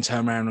them to then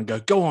turn around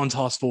and go on,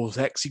 Task Force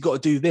X, you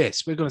got to do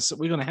this. We're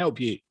gonna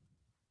help you.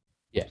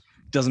 Yeah,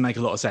 doesn't make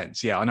a lot of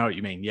sense. Yeah, I know what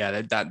you mean.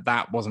 Yeah,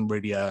 that wasn't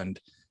really earned,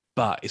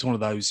 but it's one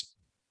of those.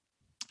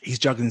 He's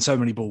juggling so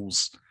many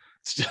balls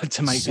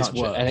to make this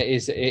work, and it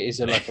is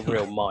like a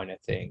real minor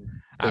thing.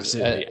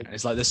 Absolutely,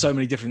 it's like there's so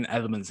many different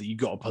elements that you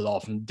got to pull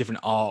off, and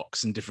different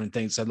arcs and different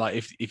things. So like,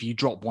 if you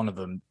drop one of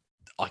them,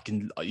 I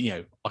can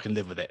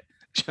live with it.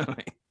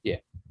 Yeah.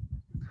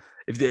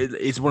 If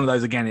it's one of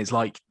those again, it's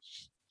like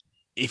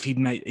if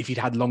he'd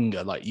had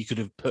longer, like you could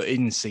have put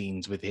in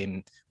scenes with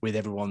him, with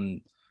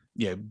everyone,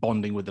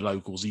 bonding with the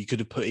locals. You could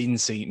have put in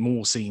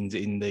more scenes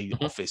in the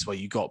office where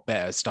you got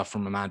better stuff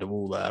from Amanda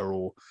Waller,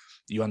 or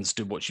you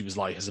understood what she was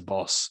like as a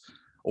boss,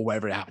 or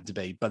wherever it happened to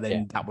be. But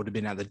then that would have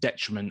been at the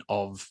detriment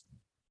of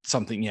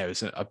something,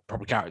 it's a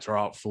proper character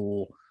arc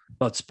for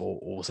Bloodsport,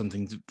 or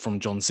something from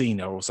John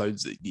Cena, or so.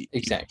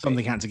 Exactly,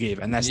 something had to give,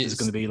 unless there's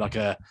going to be like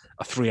a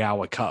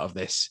 3-hour cut of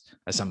this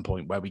at some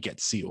point where we get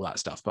to see all that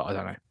stuff. But I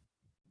don't know.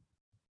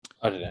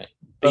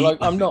 But like,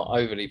 I'm not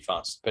overly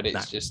fussed, but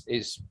it's just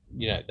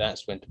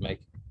that's when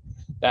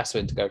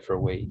to go for a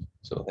wee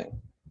sort of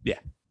thing. Yeah.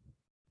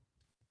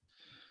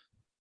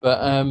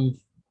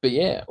 But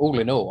yeah, all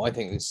in all, I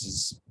think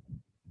this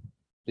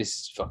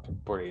is fucking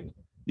brilliant.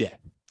 Yeah,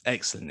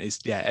 excellent. It's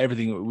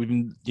everything. We've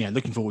been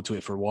looking forward to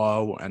it for a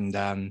while, and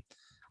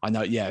I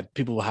know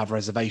people will have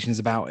reservations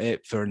about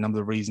it for a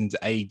number of reasons.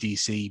 A,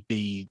 DC,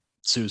 B,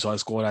 Suicide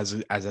Squad as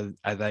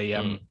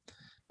a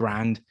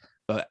brand,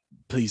 but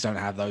please don't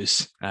have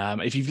those.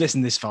 If you've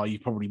listened this far,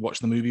 you've probably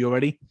watched the movie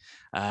already.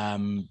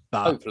 But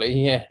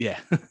hopefully, yeah,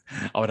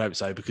 I would hope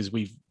so, because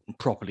we've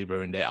properly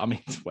ruined it. I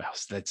mean, well,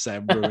 let's say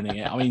I'm ruining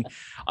it. I mean,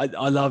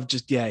 I love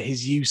just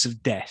his use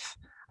of death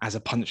as a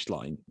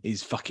punchline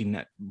is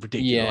fucking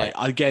ridiculous. Yeah.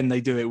 Like, again,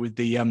 they do it with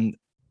the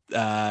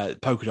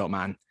polka dot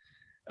man,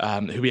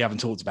 who we haven't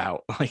talked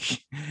about. Like,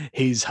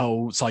 his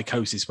whole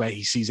psychosis where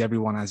he sees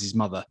everyone as his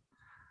mother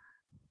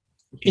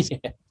is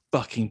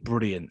fucking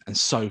brilliant and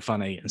so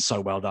funny and so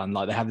well done.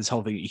 Like, they have this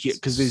whole thing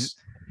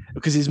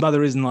because his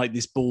mother isn't like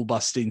this ball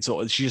busting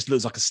sort of, she just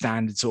looks like a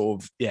standard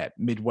sort of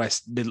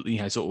Midwest,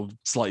 sort of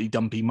slightly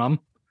dumpy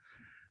mum.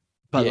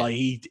 But like,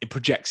 he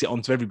projects it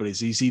onto everybody.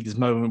 So you see this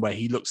moment where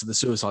he looks at the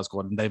Suicide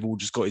Squad and they've all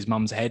just got his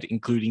mum's head,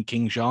 including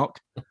King Shark.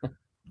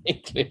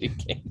 Including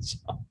King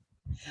Shark.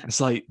 It's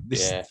like,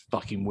 this is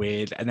fucking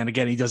weird. And then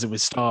again, he does it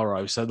with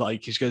Starro. So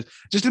like, he goes,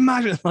 just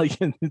imagine, like,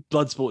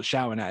 Bloodsport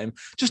shouting at him,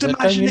 just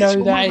imagine it's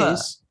your mother.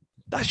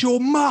 That's your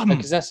mum.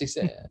 Because that's he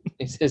said.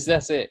 He says,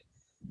 that's it.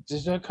 He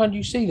says, can't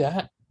you see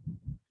that?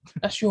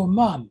 That's your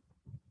mum.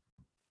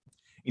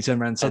 He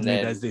turned around and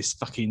suddenly there's this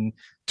fucking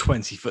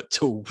 20-foot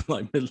tall,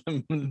 like,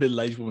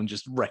 middle-aged woman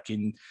just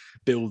wrecking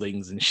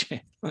buildings and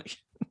shit. Like,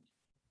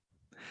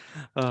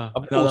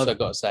 I've also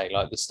got to say,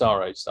 like, the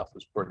Starro stuff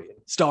was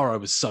brilliant.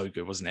 Starro was so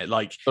good, wasn't it?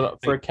 Like,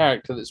 for a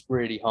character that's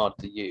really hard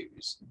to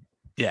use,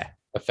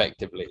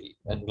 effectively,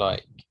 and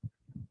like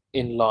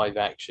in live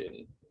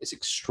action, it's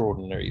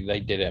extraordinary. They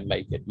did it and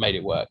made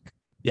it work.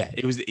 Yeah,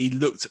 it was. He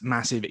looked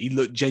massive. He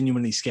looked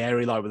genuinely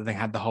scary. Like, when they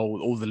had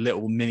all the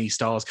little mini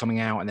stars coming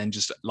out, and then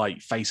just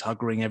like face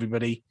hugging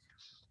everybody.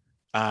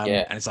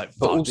 And it's like,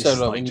 but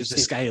also like, just the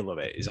scale of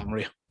it is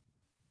unreal.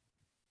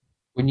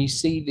 When you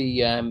see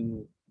the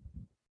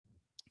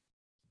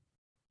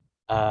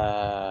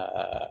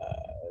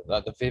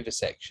like the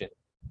vivisection,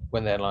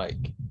 when they're like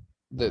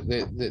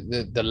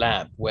the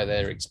lab where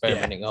they're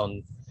experimenting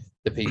on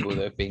the people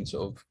that have been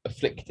sort of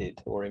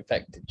afflicted or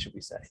infected, should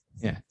we say?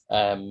 Yeah.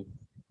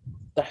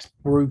 That's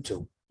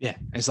brutal. Yeah,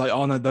 it's like,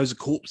 oh no, those are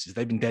corpses.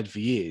 They've been dead for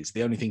years.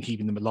 The only thing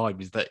keeping them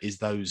alive is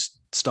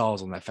those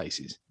stars on their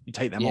faces. You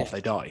take them off,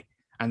 they die,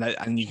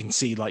 and you can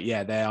see, like,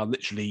 they are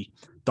literally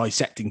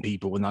dissecting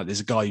people. And like, there's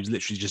a guy who's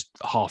literally just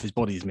half his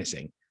body is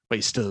missing, but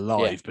he's still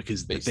alive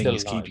because the thing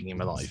is keeping him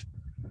alive.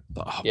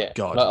 But, oh my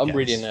God, like, I'm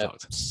reading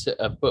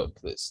a book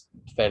that's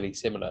fairly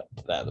similar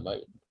to that at the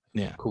moment.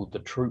 Yeah, called The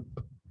Troop,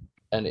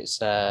 and it's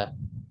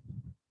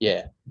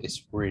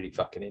it's really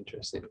fucking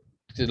interesting.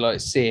 Because, like,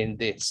 seeing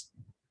this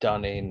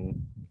done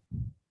in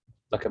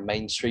like a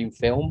mainstream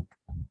film,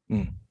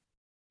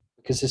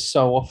 because there's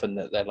so often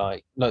that they're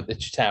like the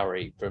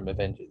Chitauri from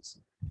Avengers,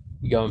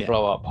 you go and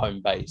blow up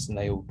home base and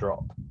they all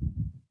drop.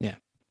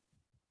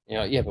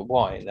 But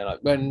why? And they're like,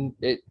 when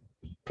it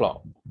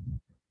plot.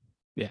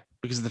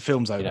 Because the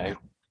film's over now.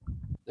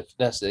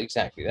 That's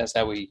exactly, that's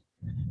how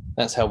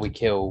we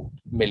kill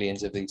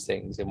millions of these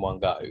things in one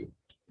go.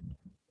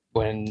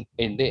 When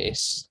in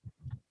this,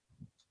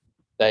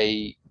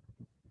 they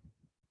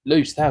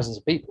lose thousands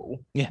of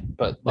people,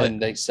 but then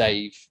they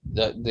save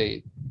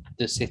the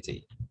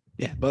city.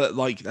 But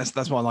like, that's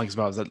what I like as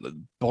well, is that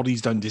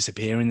bodies don't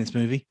disappear in this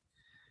movie.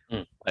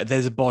 Like,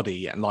 there's a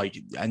body, and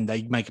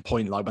they make a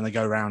point, like, when they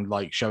go around,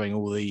 like, showing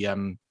all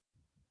the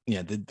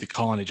the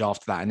carnage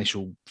after that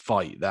initial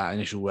fight, that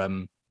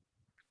initial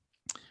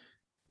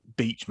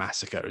beach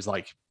massacre, is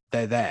like,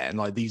 they're there, and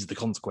like, these are the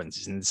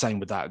consequences. And the same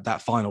with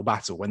that final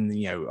battle, when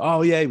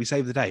we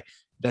saved the day,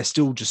 they're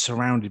still just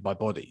surrounded by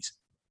bodies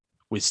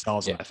with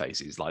stars on their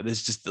faces. Like,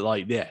 there's just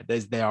like,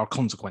 there are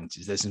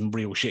consequences. There's some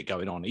real shit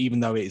going on, even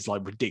though it is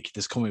like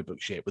ridiculous comic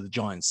book shit with a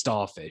giant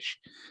starfish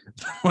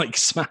like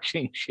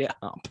smashing shit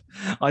up.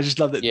 I just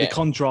love that the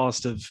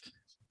contrast of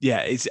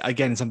it's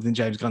again something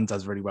James Gunn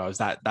does really well, is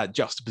that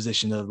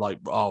juxtaposition of like,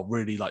 oh,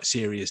 really like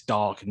serious,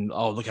 dark, and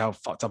oh, look how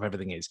fucked up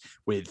everything is,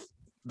 with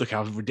look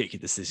how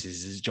ridiculous this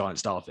is a giant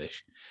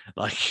starfish.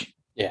 Like,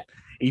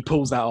 he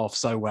pulls that off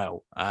so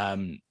well.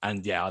 And I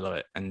love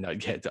it. And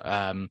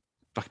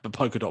the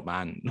polka dot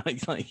man,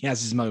 like he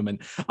has his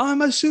moment,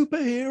 I'm a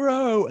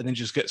superhero, and then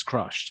just gets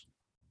crushed.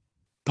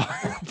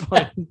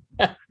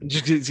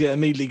 Just gets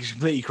immediately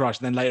completely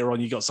crushed. And then later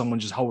on, you got someone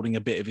just holding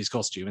a bit of his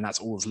costume, and that's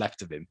all that's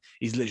left of him.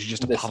 He's literally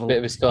just a puddle. Bit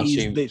of his costume,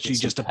 he's literally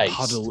just a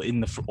puddle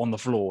on the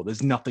floor.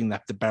 There's nothing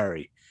left to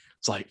bury.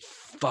 It's like,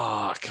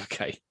 fuck.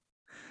 Okay.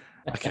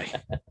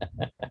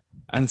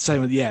 And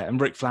same with and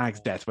Rick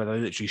Flag's death, where they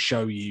literally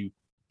show you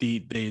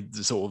the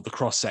sort of the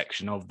cross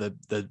section of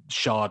the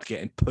shard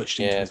getting pushed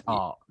into his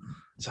heart.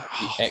 So,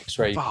 the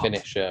X-ray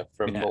finisher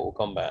from Mortal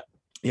Kombat.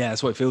 Yeah,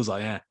 that's what it feels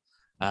like.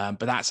 But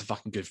that's a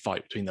fucking good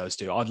fight between those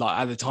two. I'd like,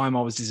 at the time,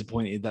 I was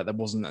disappointed that there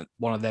wasn't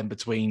one of them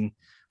between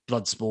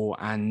Bloodsport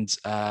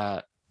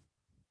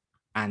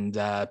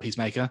and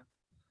Peacemaker,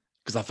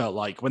 because I felt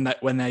like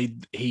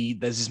there's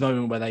this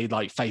moment where they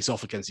like face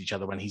off against each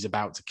other when he's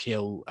about to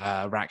kill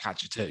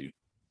Ratcatcher 2.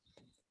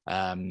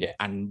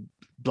 And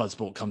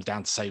Bloodsport comes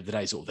down to save the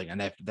day, sort of thing,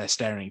 and they're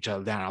staring each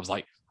other down. I was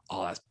like,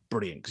 oh, that's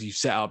brilliant, because you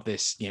set up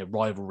this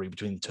rivalry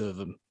between the two of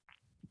them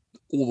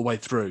all the way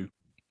through,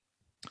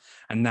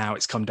 and now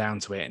it's come down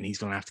to it, and he's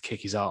going to have to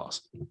kick his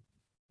ass.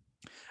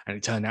 And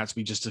it turned out to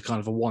be just a kind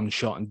of a one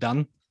shot and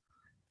done,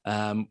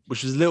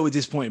 which was a little bit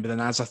disappointing. But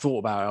then as I thought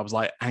about it, I was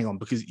like, hang on,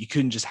 because you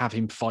couldn't just have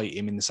him fight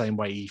him in the same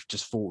way he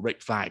just fought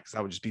Rick Flag, because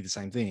that would just be the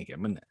same thing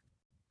again, wouldn't it?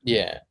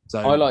 Yeah. So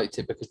I liked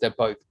it because they're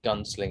both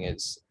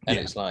gunslingers, and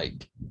it's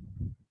like,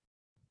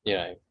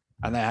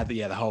 and they had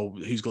the whole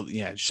who's got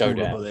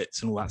smaller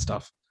bullets and all that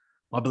stuff.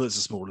 My bullets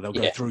are smaller; they'll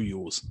go through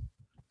yours.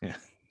 Yeah.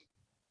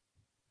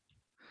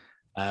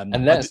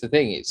 And that's the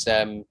thing. It's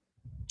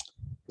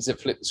because it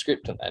flipped the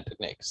script on that,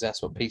 didn't it? Because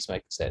that's what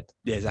Peacemaker said.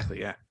 Yeah,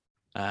 exactly. Yeah.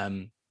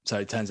 So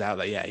it turns out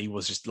that he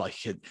was just like,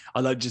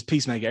 I like just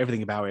Peacemaker,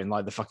 everything about it, and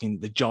like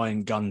the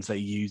giant guns that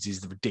he uses,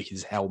 the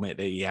ridiculous helmet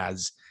that he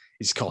has,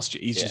 his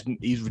costume.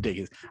 He's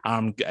ridiculous.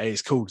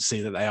 It's cool to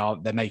see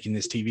that they're making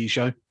this TV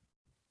show.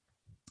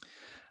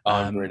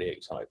 I'm really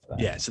excited for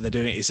that. Yeah, so they're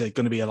doing it's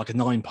going to be like a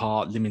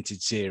 9-part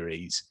limited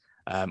series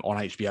on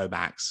HBO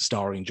Max,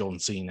 starring John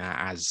Cena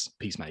as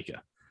Peacemaker.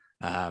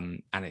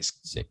 And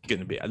it's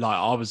going to be like,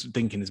 I was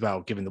thinking as well,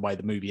 given the way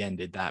the movie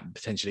ended, that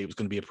potentially it was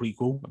going to be a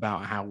prequel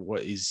about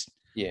what his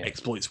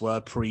exploits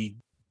were pre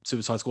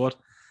Suicide Squad.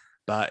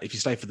 But if you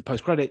stay for the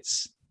post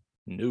credits,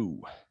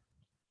 no.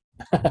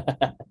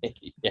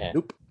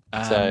 Nope.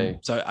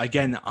 So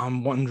again,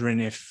 I'm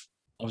wondering if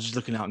I was just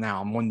looking out now.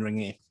 I'm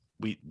wondering if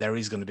there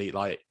is going to be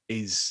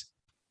is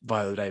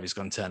Viola Davis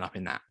going to turn up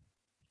in that?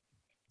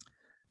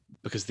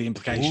 Because the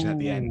implication at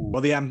the end,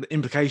 the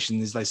implication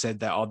is they said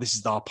that this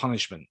is our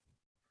punishment,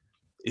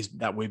 is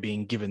that we're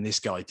being given this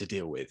guy to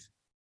deal with.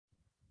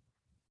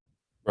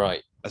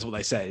 Right. That's what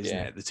they say, isn't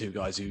it? The two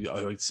guys who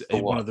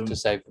one of them to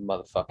save the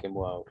motherfucking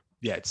world.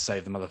 Yeah, to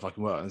save the motherfucking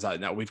world. And it's like,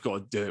 no, we've got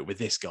to do it with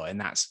this guy, and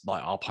that's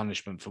like our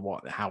punishment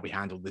for how we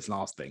handled this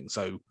last thing.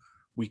 So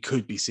we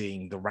could be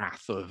seeing the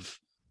wrath of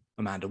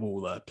Amanda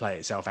Waller play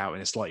itself out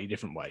in a slightly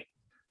different way.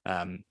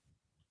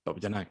 But we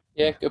don't know.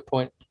 Yeah, good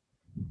point.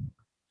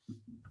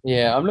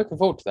 Yeah, I'm looking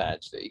forward to that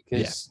actually,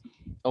 because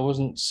I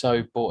wasn't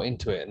so bought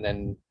into it, and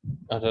then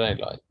I don't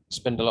know, like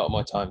spend a lot of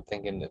my time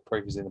thinking that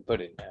proof is in the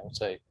pudding now.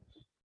 So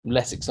I'm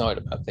less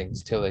excited about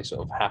things until they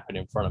sort of happen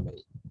in front of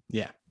me.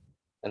 Yeah.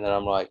 And then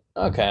I'm like,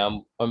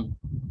 okay,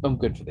 I'm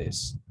good for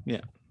this.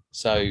 Yeah.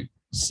 So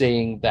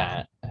seeing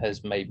that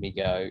has made me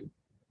go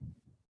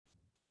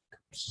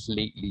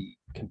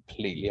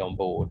completely on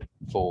board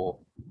for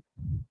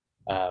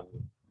the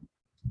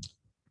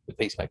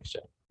Peacemaker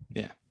show.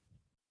 Yeah.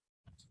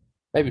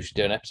 Maybe we should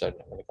do an episode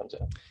when it comes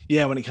out.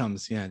 Yeah, when it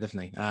comes,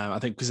 definitely. I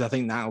think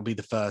that'll be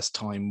the first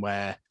time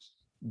where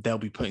they'll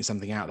be putting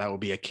something out that will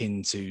be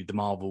akin to the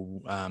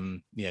Marvel,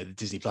 the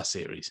Disney Plus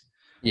series.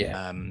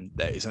 Yeah.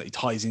 It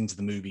ties into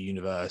the movie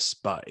universe,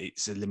 but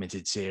it's a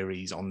limited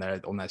series on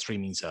their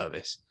streaming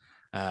service.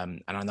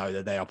 And I know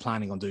that they are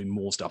planning on doing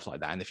more stuff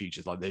like that in the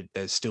future. Like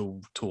there's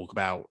still talk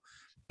about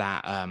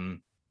that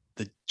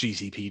the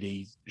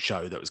GCPD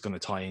show that was going to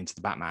tie into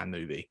the Batman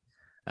movie.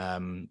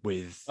 So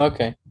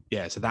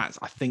that's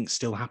I think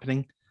still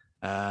happening,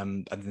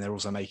 and then they're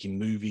also making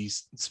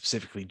movies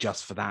specifically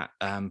just for that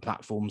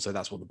platform. So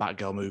that's what the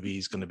Batgirl movie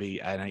is going to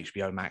be, an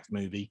HBO Max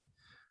movie.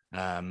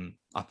 I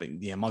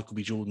think Michael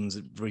B.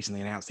 Jordan's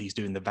recently announced he's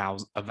doing the Val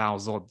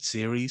Zod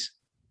series.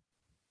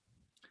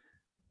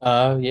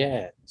 Oh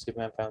yeah,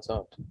 Superman Val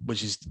Zod,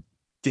 which is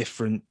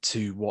different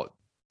to what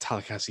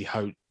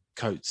Ta-Nehisi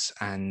Coates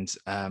and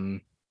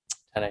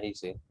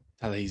Ta-Nehisi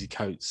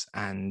Coates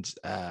and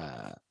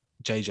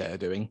JJ are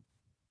doing,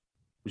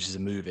 which is a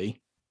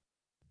movie.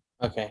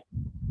 Okay.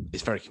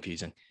 It's very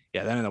confusing.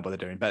 Yeah, they don't know what they're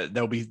doing, but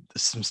there'll be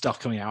some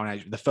stuff coming out.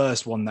 The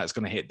first one that's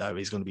going to hit, though,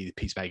 is going to be the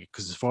Peacemaker,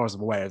 because as far as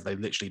I'm aware, they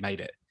literally made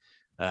it.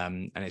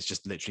 And it's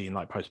just literally in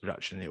like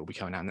post-production. It will be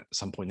coming out at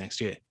some point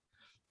next year.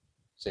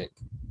 Sick.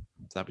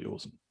 That'd be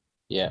awesome.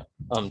 Yeah,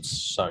 I'm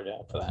so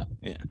down for that.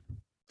 Yeah.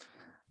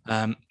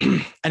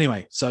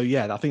 Anyway, so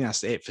I think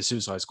that's it for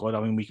Suicide Squad.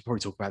 I mean, we could probably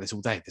talk about this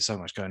all day. There's so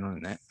much going on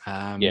in it.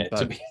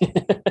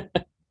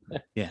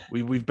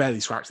 We've barely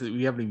scratched it.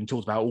 We haven't even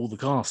talked about all the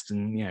cast,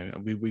 and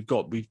we've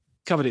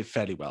covered it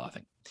fairly well, I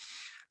think.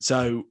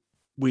 So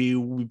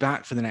we'll be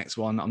back for the next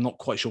one. I'm not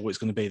quite sure what it's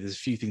going to be. There's a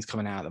few things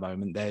coming out at the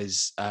moment.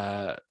 There's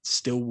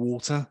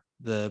Stillwater,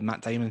 the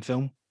Matt Damon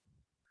film.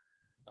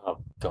 Oh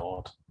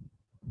God.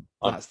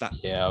 That's that.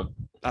 Yeah.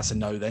 That's a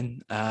no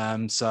then.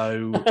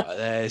 So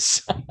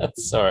there's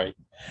sorry.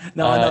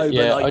 No, I know,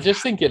 but I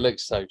just think it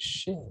looks so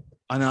shit.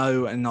 I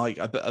know, and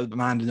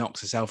Amanda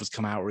Knox herself has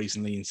come out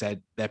recently and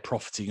said they're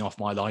profiting off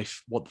my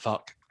life. What the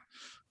fuck?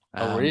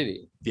 Oh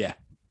really? Yeah.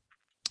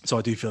 So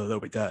I do feel a little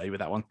bit dirty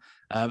with that one.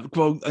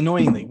 Well,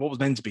 annoyingly, what was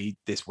meant to be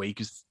this week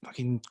is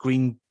fucking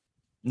Green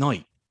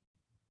Knight.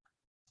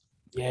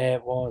 Yeah,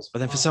 it was. But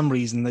then for some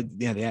reason,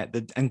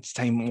 the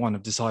entertainment one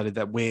have decided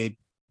that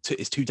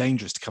it's too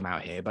dangerous to come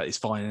out here, but it's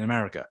fine in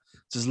America.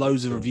 There's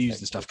loads of reviews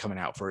and stuff coming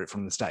out for it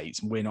from the States,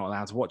 and we're not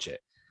allowed to watch it.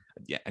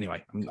 Yeah.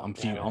 Anyway,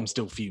 I'm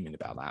still fuming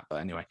about that, but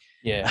anyway.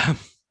 Yeah.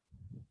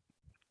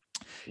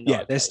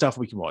 Yeah, there's stuff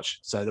we can watch,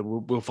 so that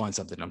we'll find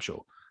something, I'm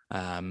sure,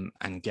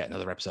 and get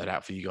another episode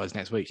out for you guys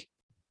next week.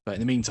 But in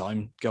the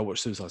meantime, go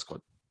watch Suicide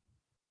Squad.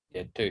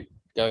 Yeah, do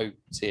go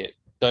see it.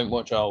 Don't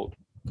watch old.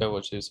 Go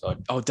watch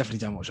Suicide. Oh, definitely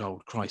don't watch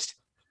old. Christ.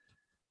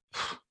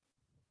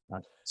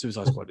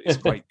 Suicide Squad is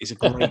great. It's a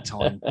great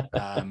time,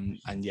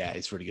 and yeah,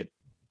 it's really good.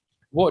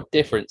 What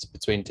difference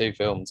between two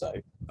films, though?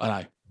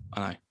 I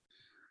know.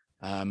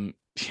 Yeah,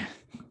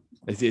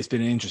 it's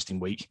been an interesting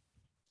week.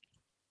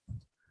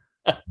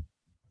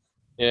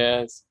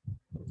 Yeah, it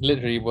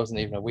literally wasn't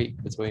even a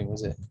week between,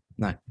 was it?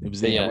 No, it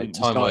was.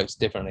 Time works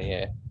differently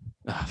here.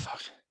 Ah,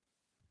 fuck.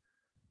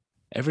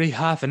 Every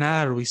half an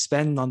hour we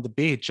spend on the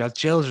beach, our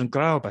children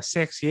grow by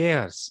 6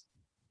 years.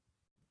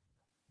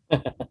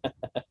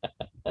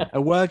 I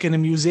work in a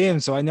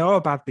museum, so I know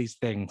about these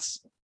things.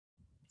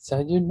 So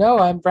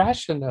I'm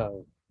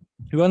rational.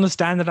 You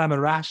understand that I'm a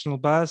rational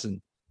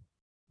person,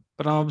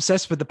 but I'm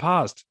obsessed with the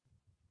past.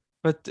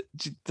 But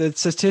the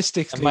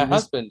statistics. And my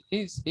husband,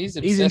 he's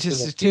into with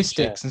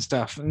statistics and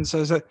stuff, and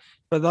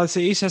but I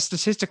say he says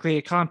statistically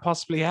it can't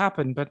possibly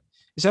happen, but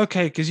it's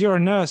okay because you're a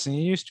nurse and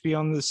you used to be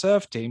on the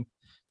surf team,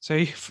 so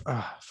you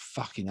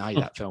fucking hate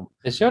that film.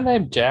 Is your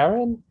name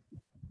Jaren?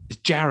 It's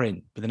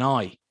Jaren with an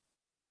I.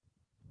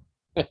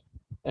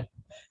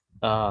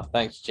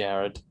 Thanks,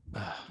 Jared.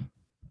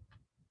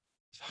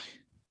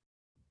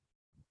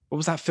 What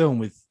was that film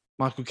with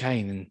Michael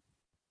Caine and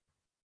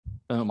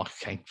not Michael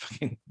Caine,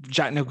 fucking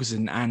Jack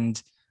Nicholson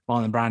and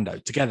Marlon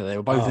Brando together? They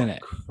were both in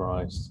it.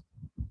 Christ.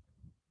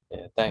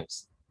 Yeah,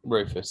 thanks,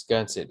 Rufus. Go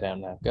and sit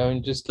down now. Go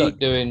and just keep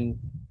doing.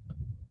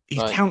 He's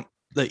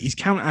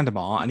Count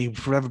Adamar, and he'll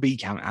forever be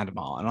Count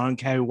Adamar. And I don't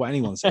care what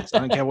anyone says. I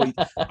don't care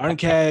I don't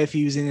care if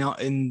he was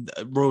in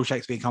Royal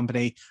Shakespeare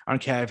Company. I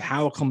don't care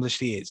how accomplished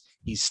he is.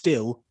 He's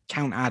still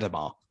Count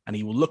Adamar, and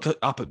he will look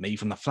up at me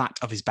from the flat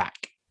of his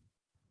back.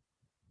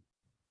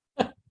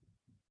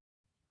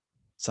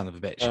 Son of a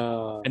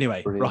bitch.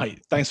 Anyway, brilliant. Right.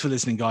 Thanks for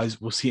listening,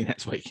 guys. We'll see you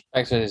next week.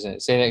 Thanks for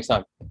listening. See you next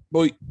time.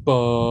 Bye.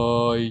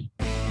 Bye.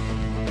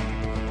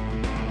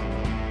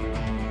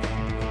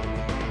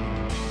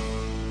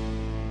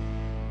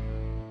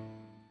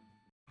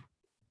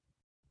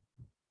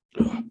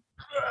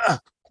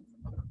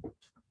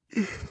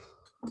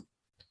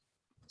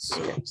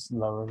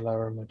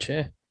 Lower in my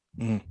chair.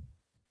 Mm.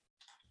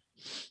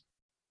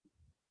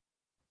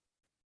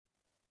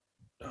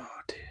 Oh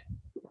dear.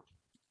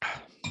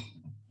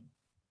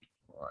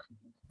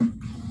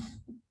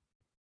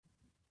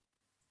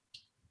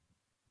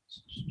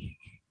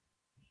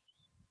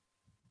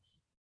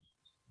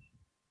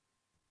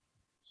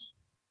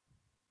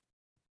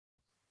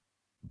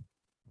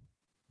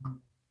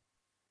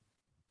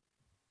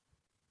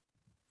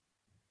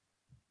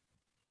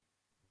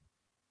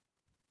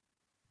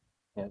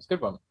 Yeah, it's a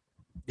good one.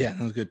 Yeah,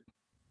 that was good.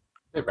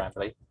 A bit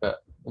rambly,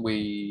 but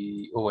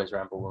we always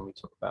ramble when we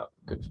talk about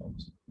good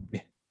films.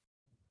 Yeah.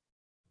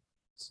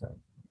 So,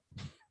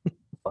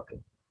 fuck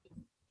it.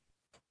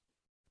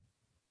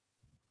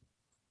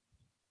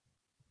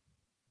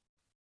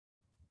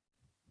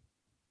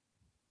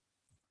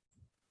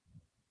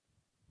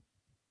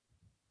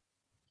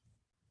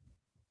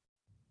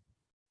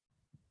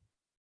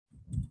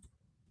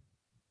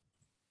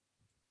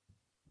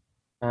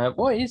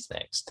 What is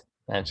next,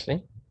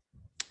 actually?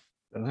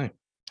 I don't know.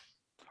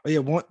 Oh yeah,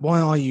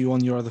 why are you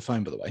on your other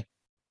phone, by the way?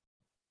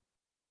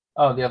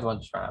 Oh, the other one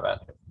just ran out of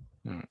battery.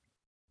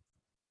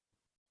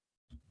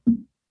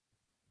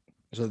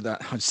 So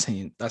that I'm just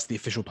saying that's the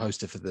official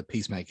poster for the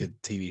Peacemaker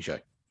TV show,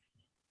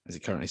 as it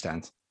currently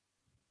stands.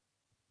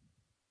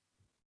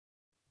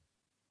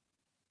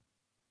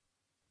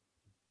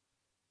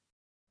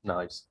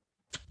 Nice.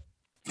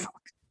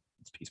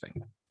 It's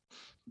Peacemaker.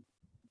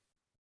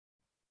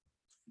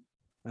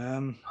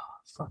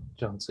 Fuck,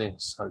 John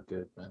Cena's so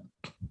good, man.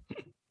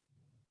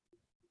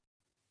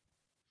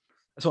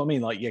 That's what I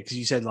mean. Like, yeah, because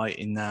you said like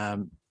in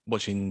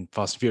watching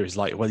Fast and Furious,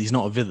 like, well, he's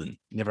not a villain.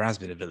 He never has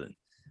been a villain.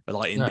 But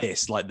like in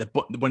this, like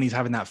when he's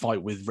having that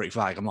fight with Rick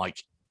Flag, I'm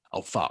like,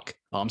 oh fuck,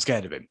 I'm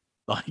scared of him.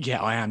 Like,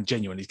 yeah, I am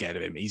genuinely scared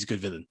of him. He's a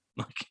good villain.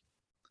 Like,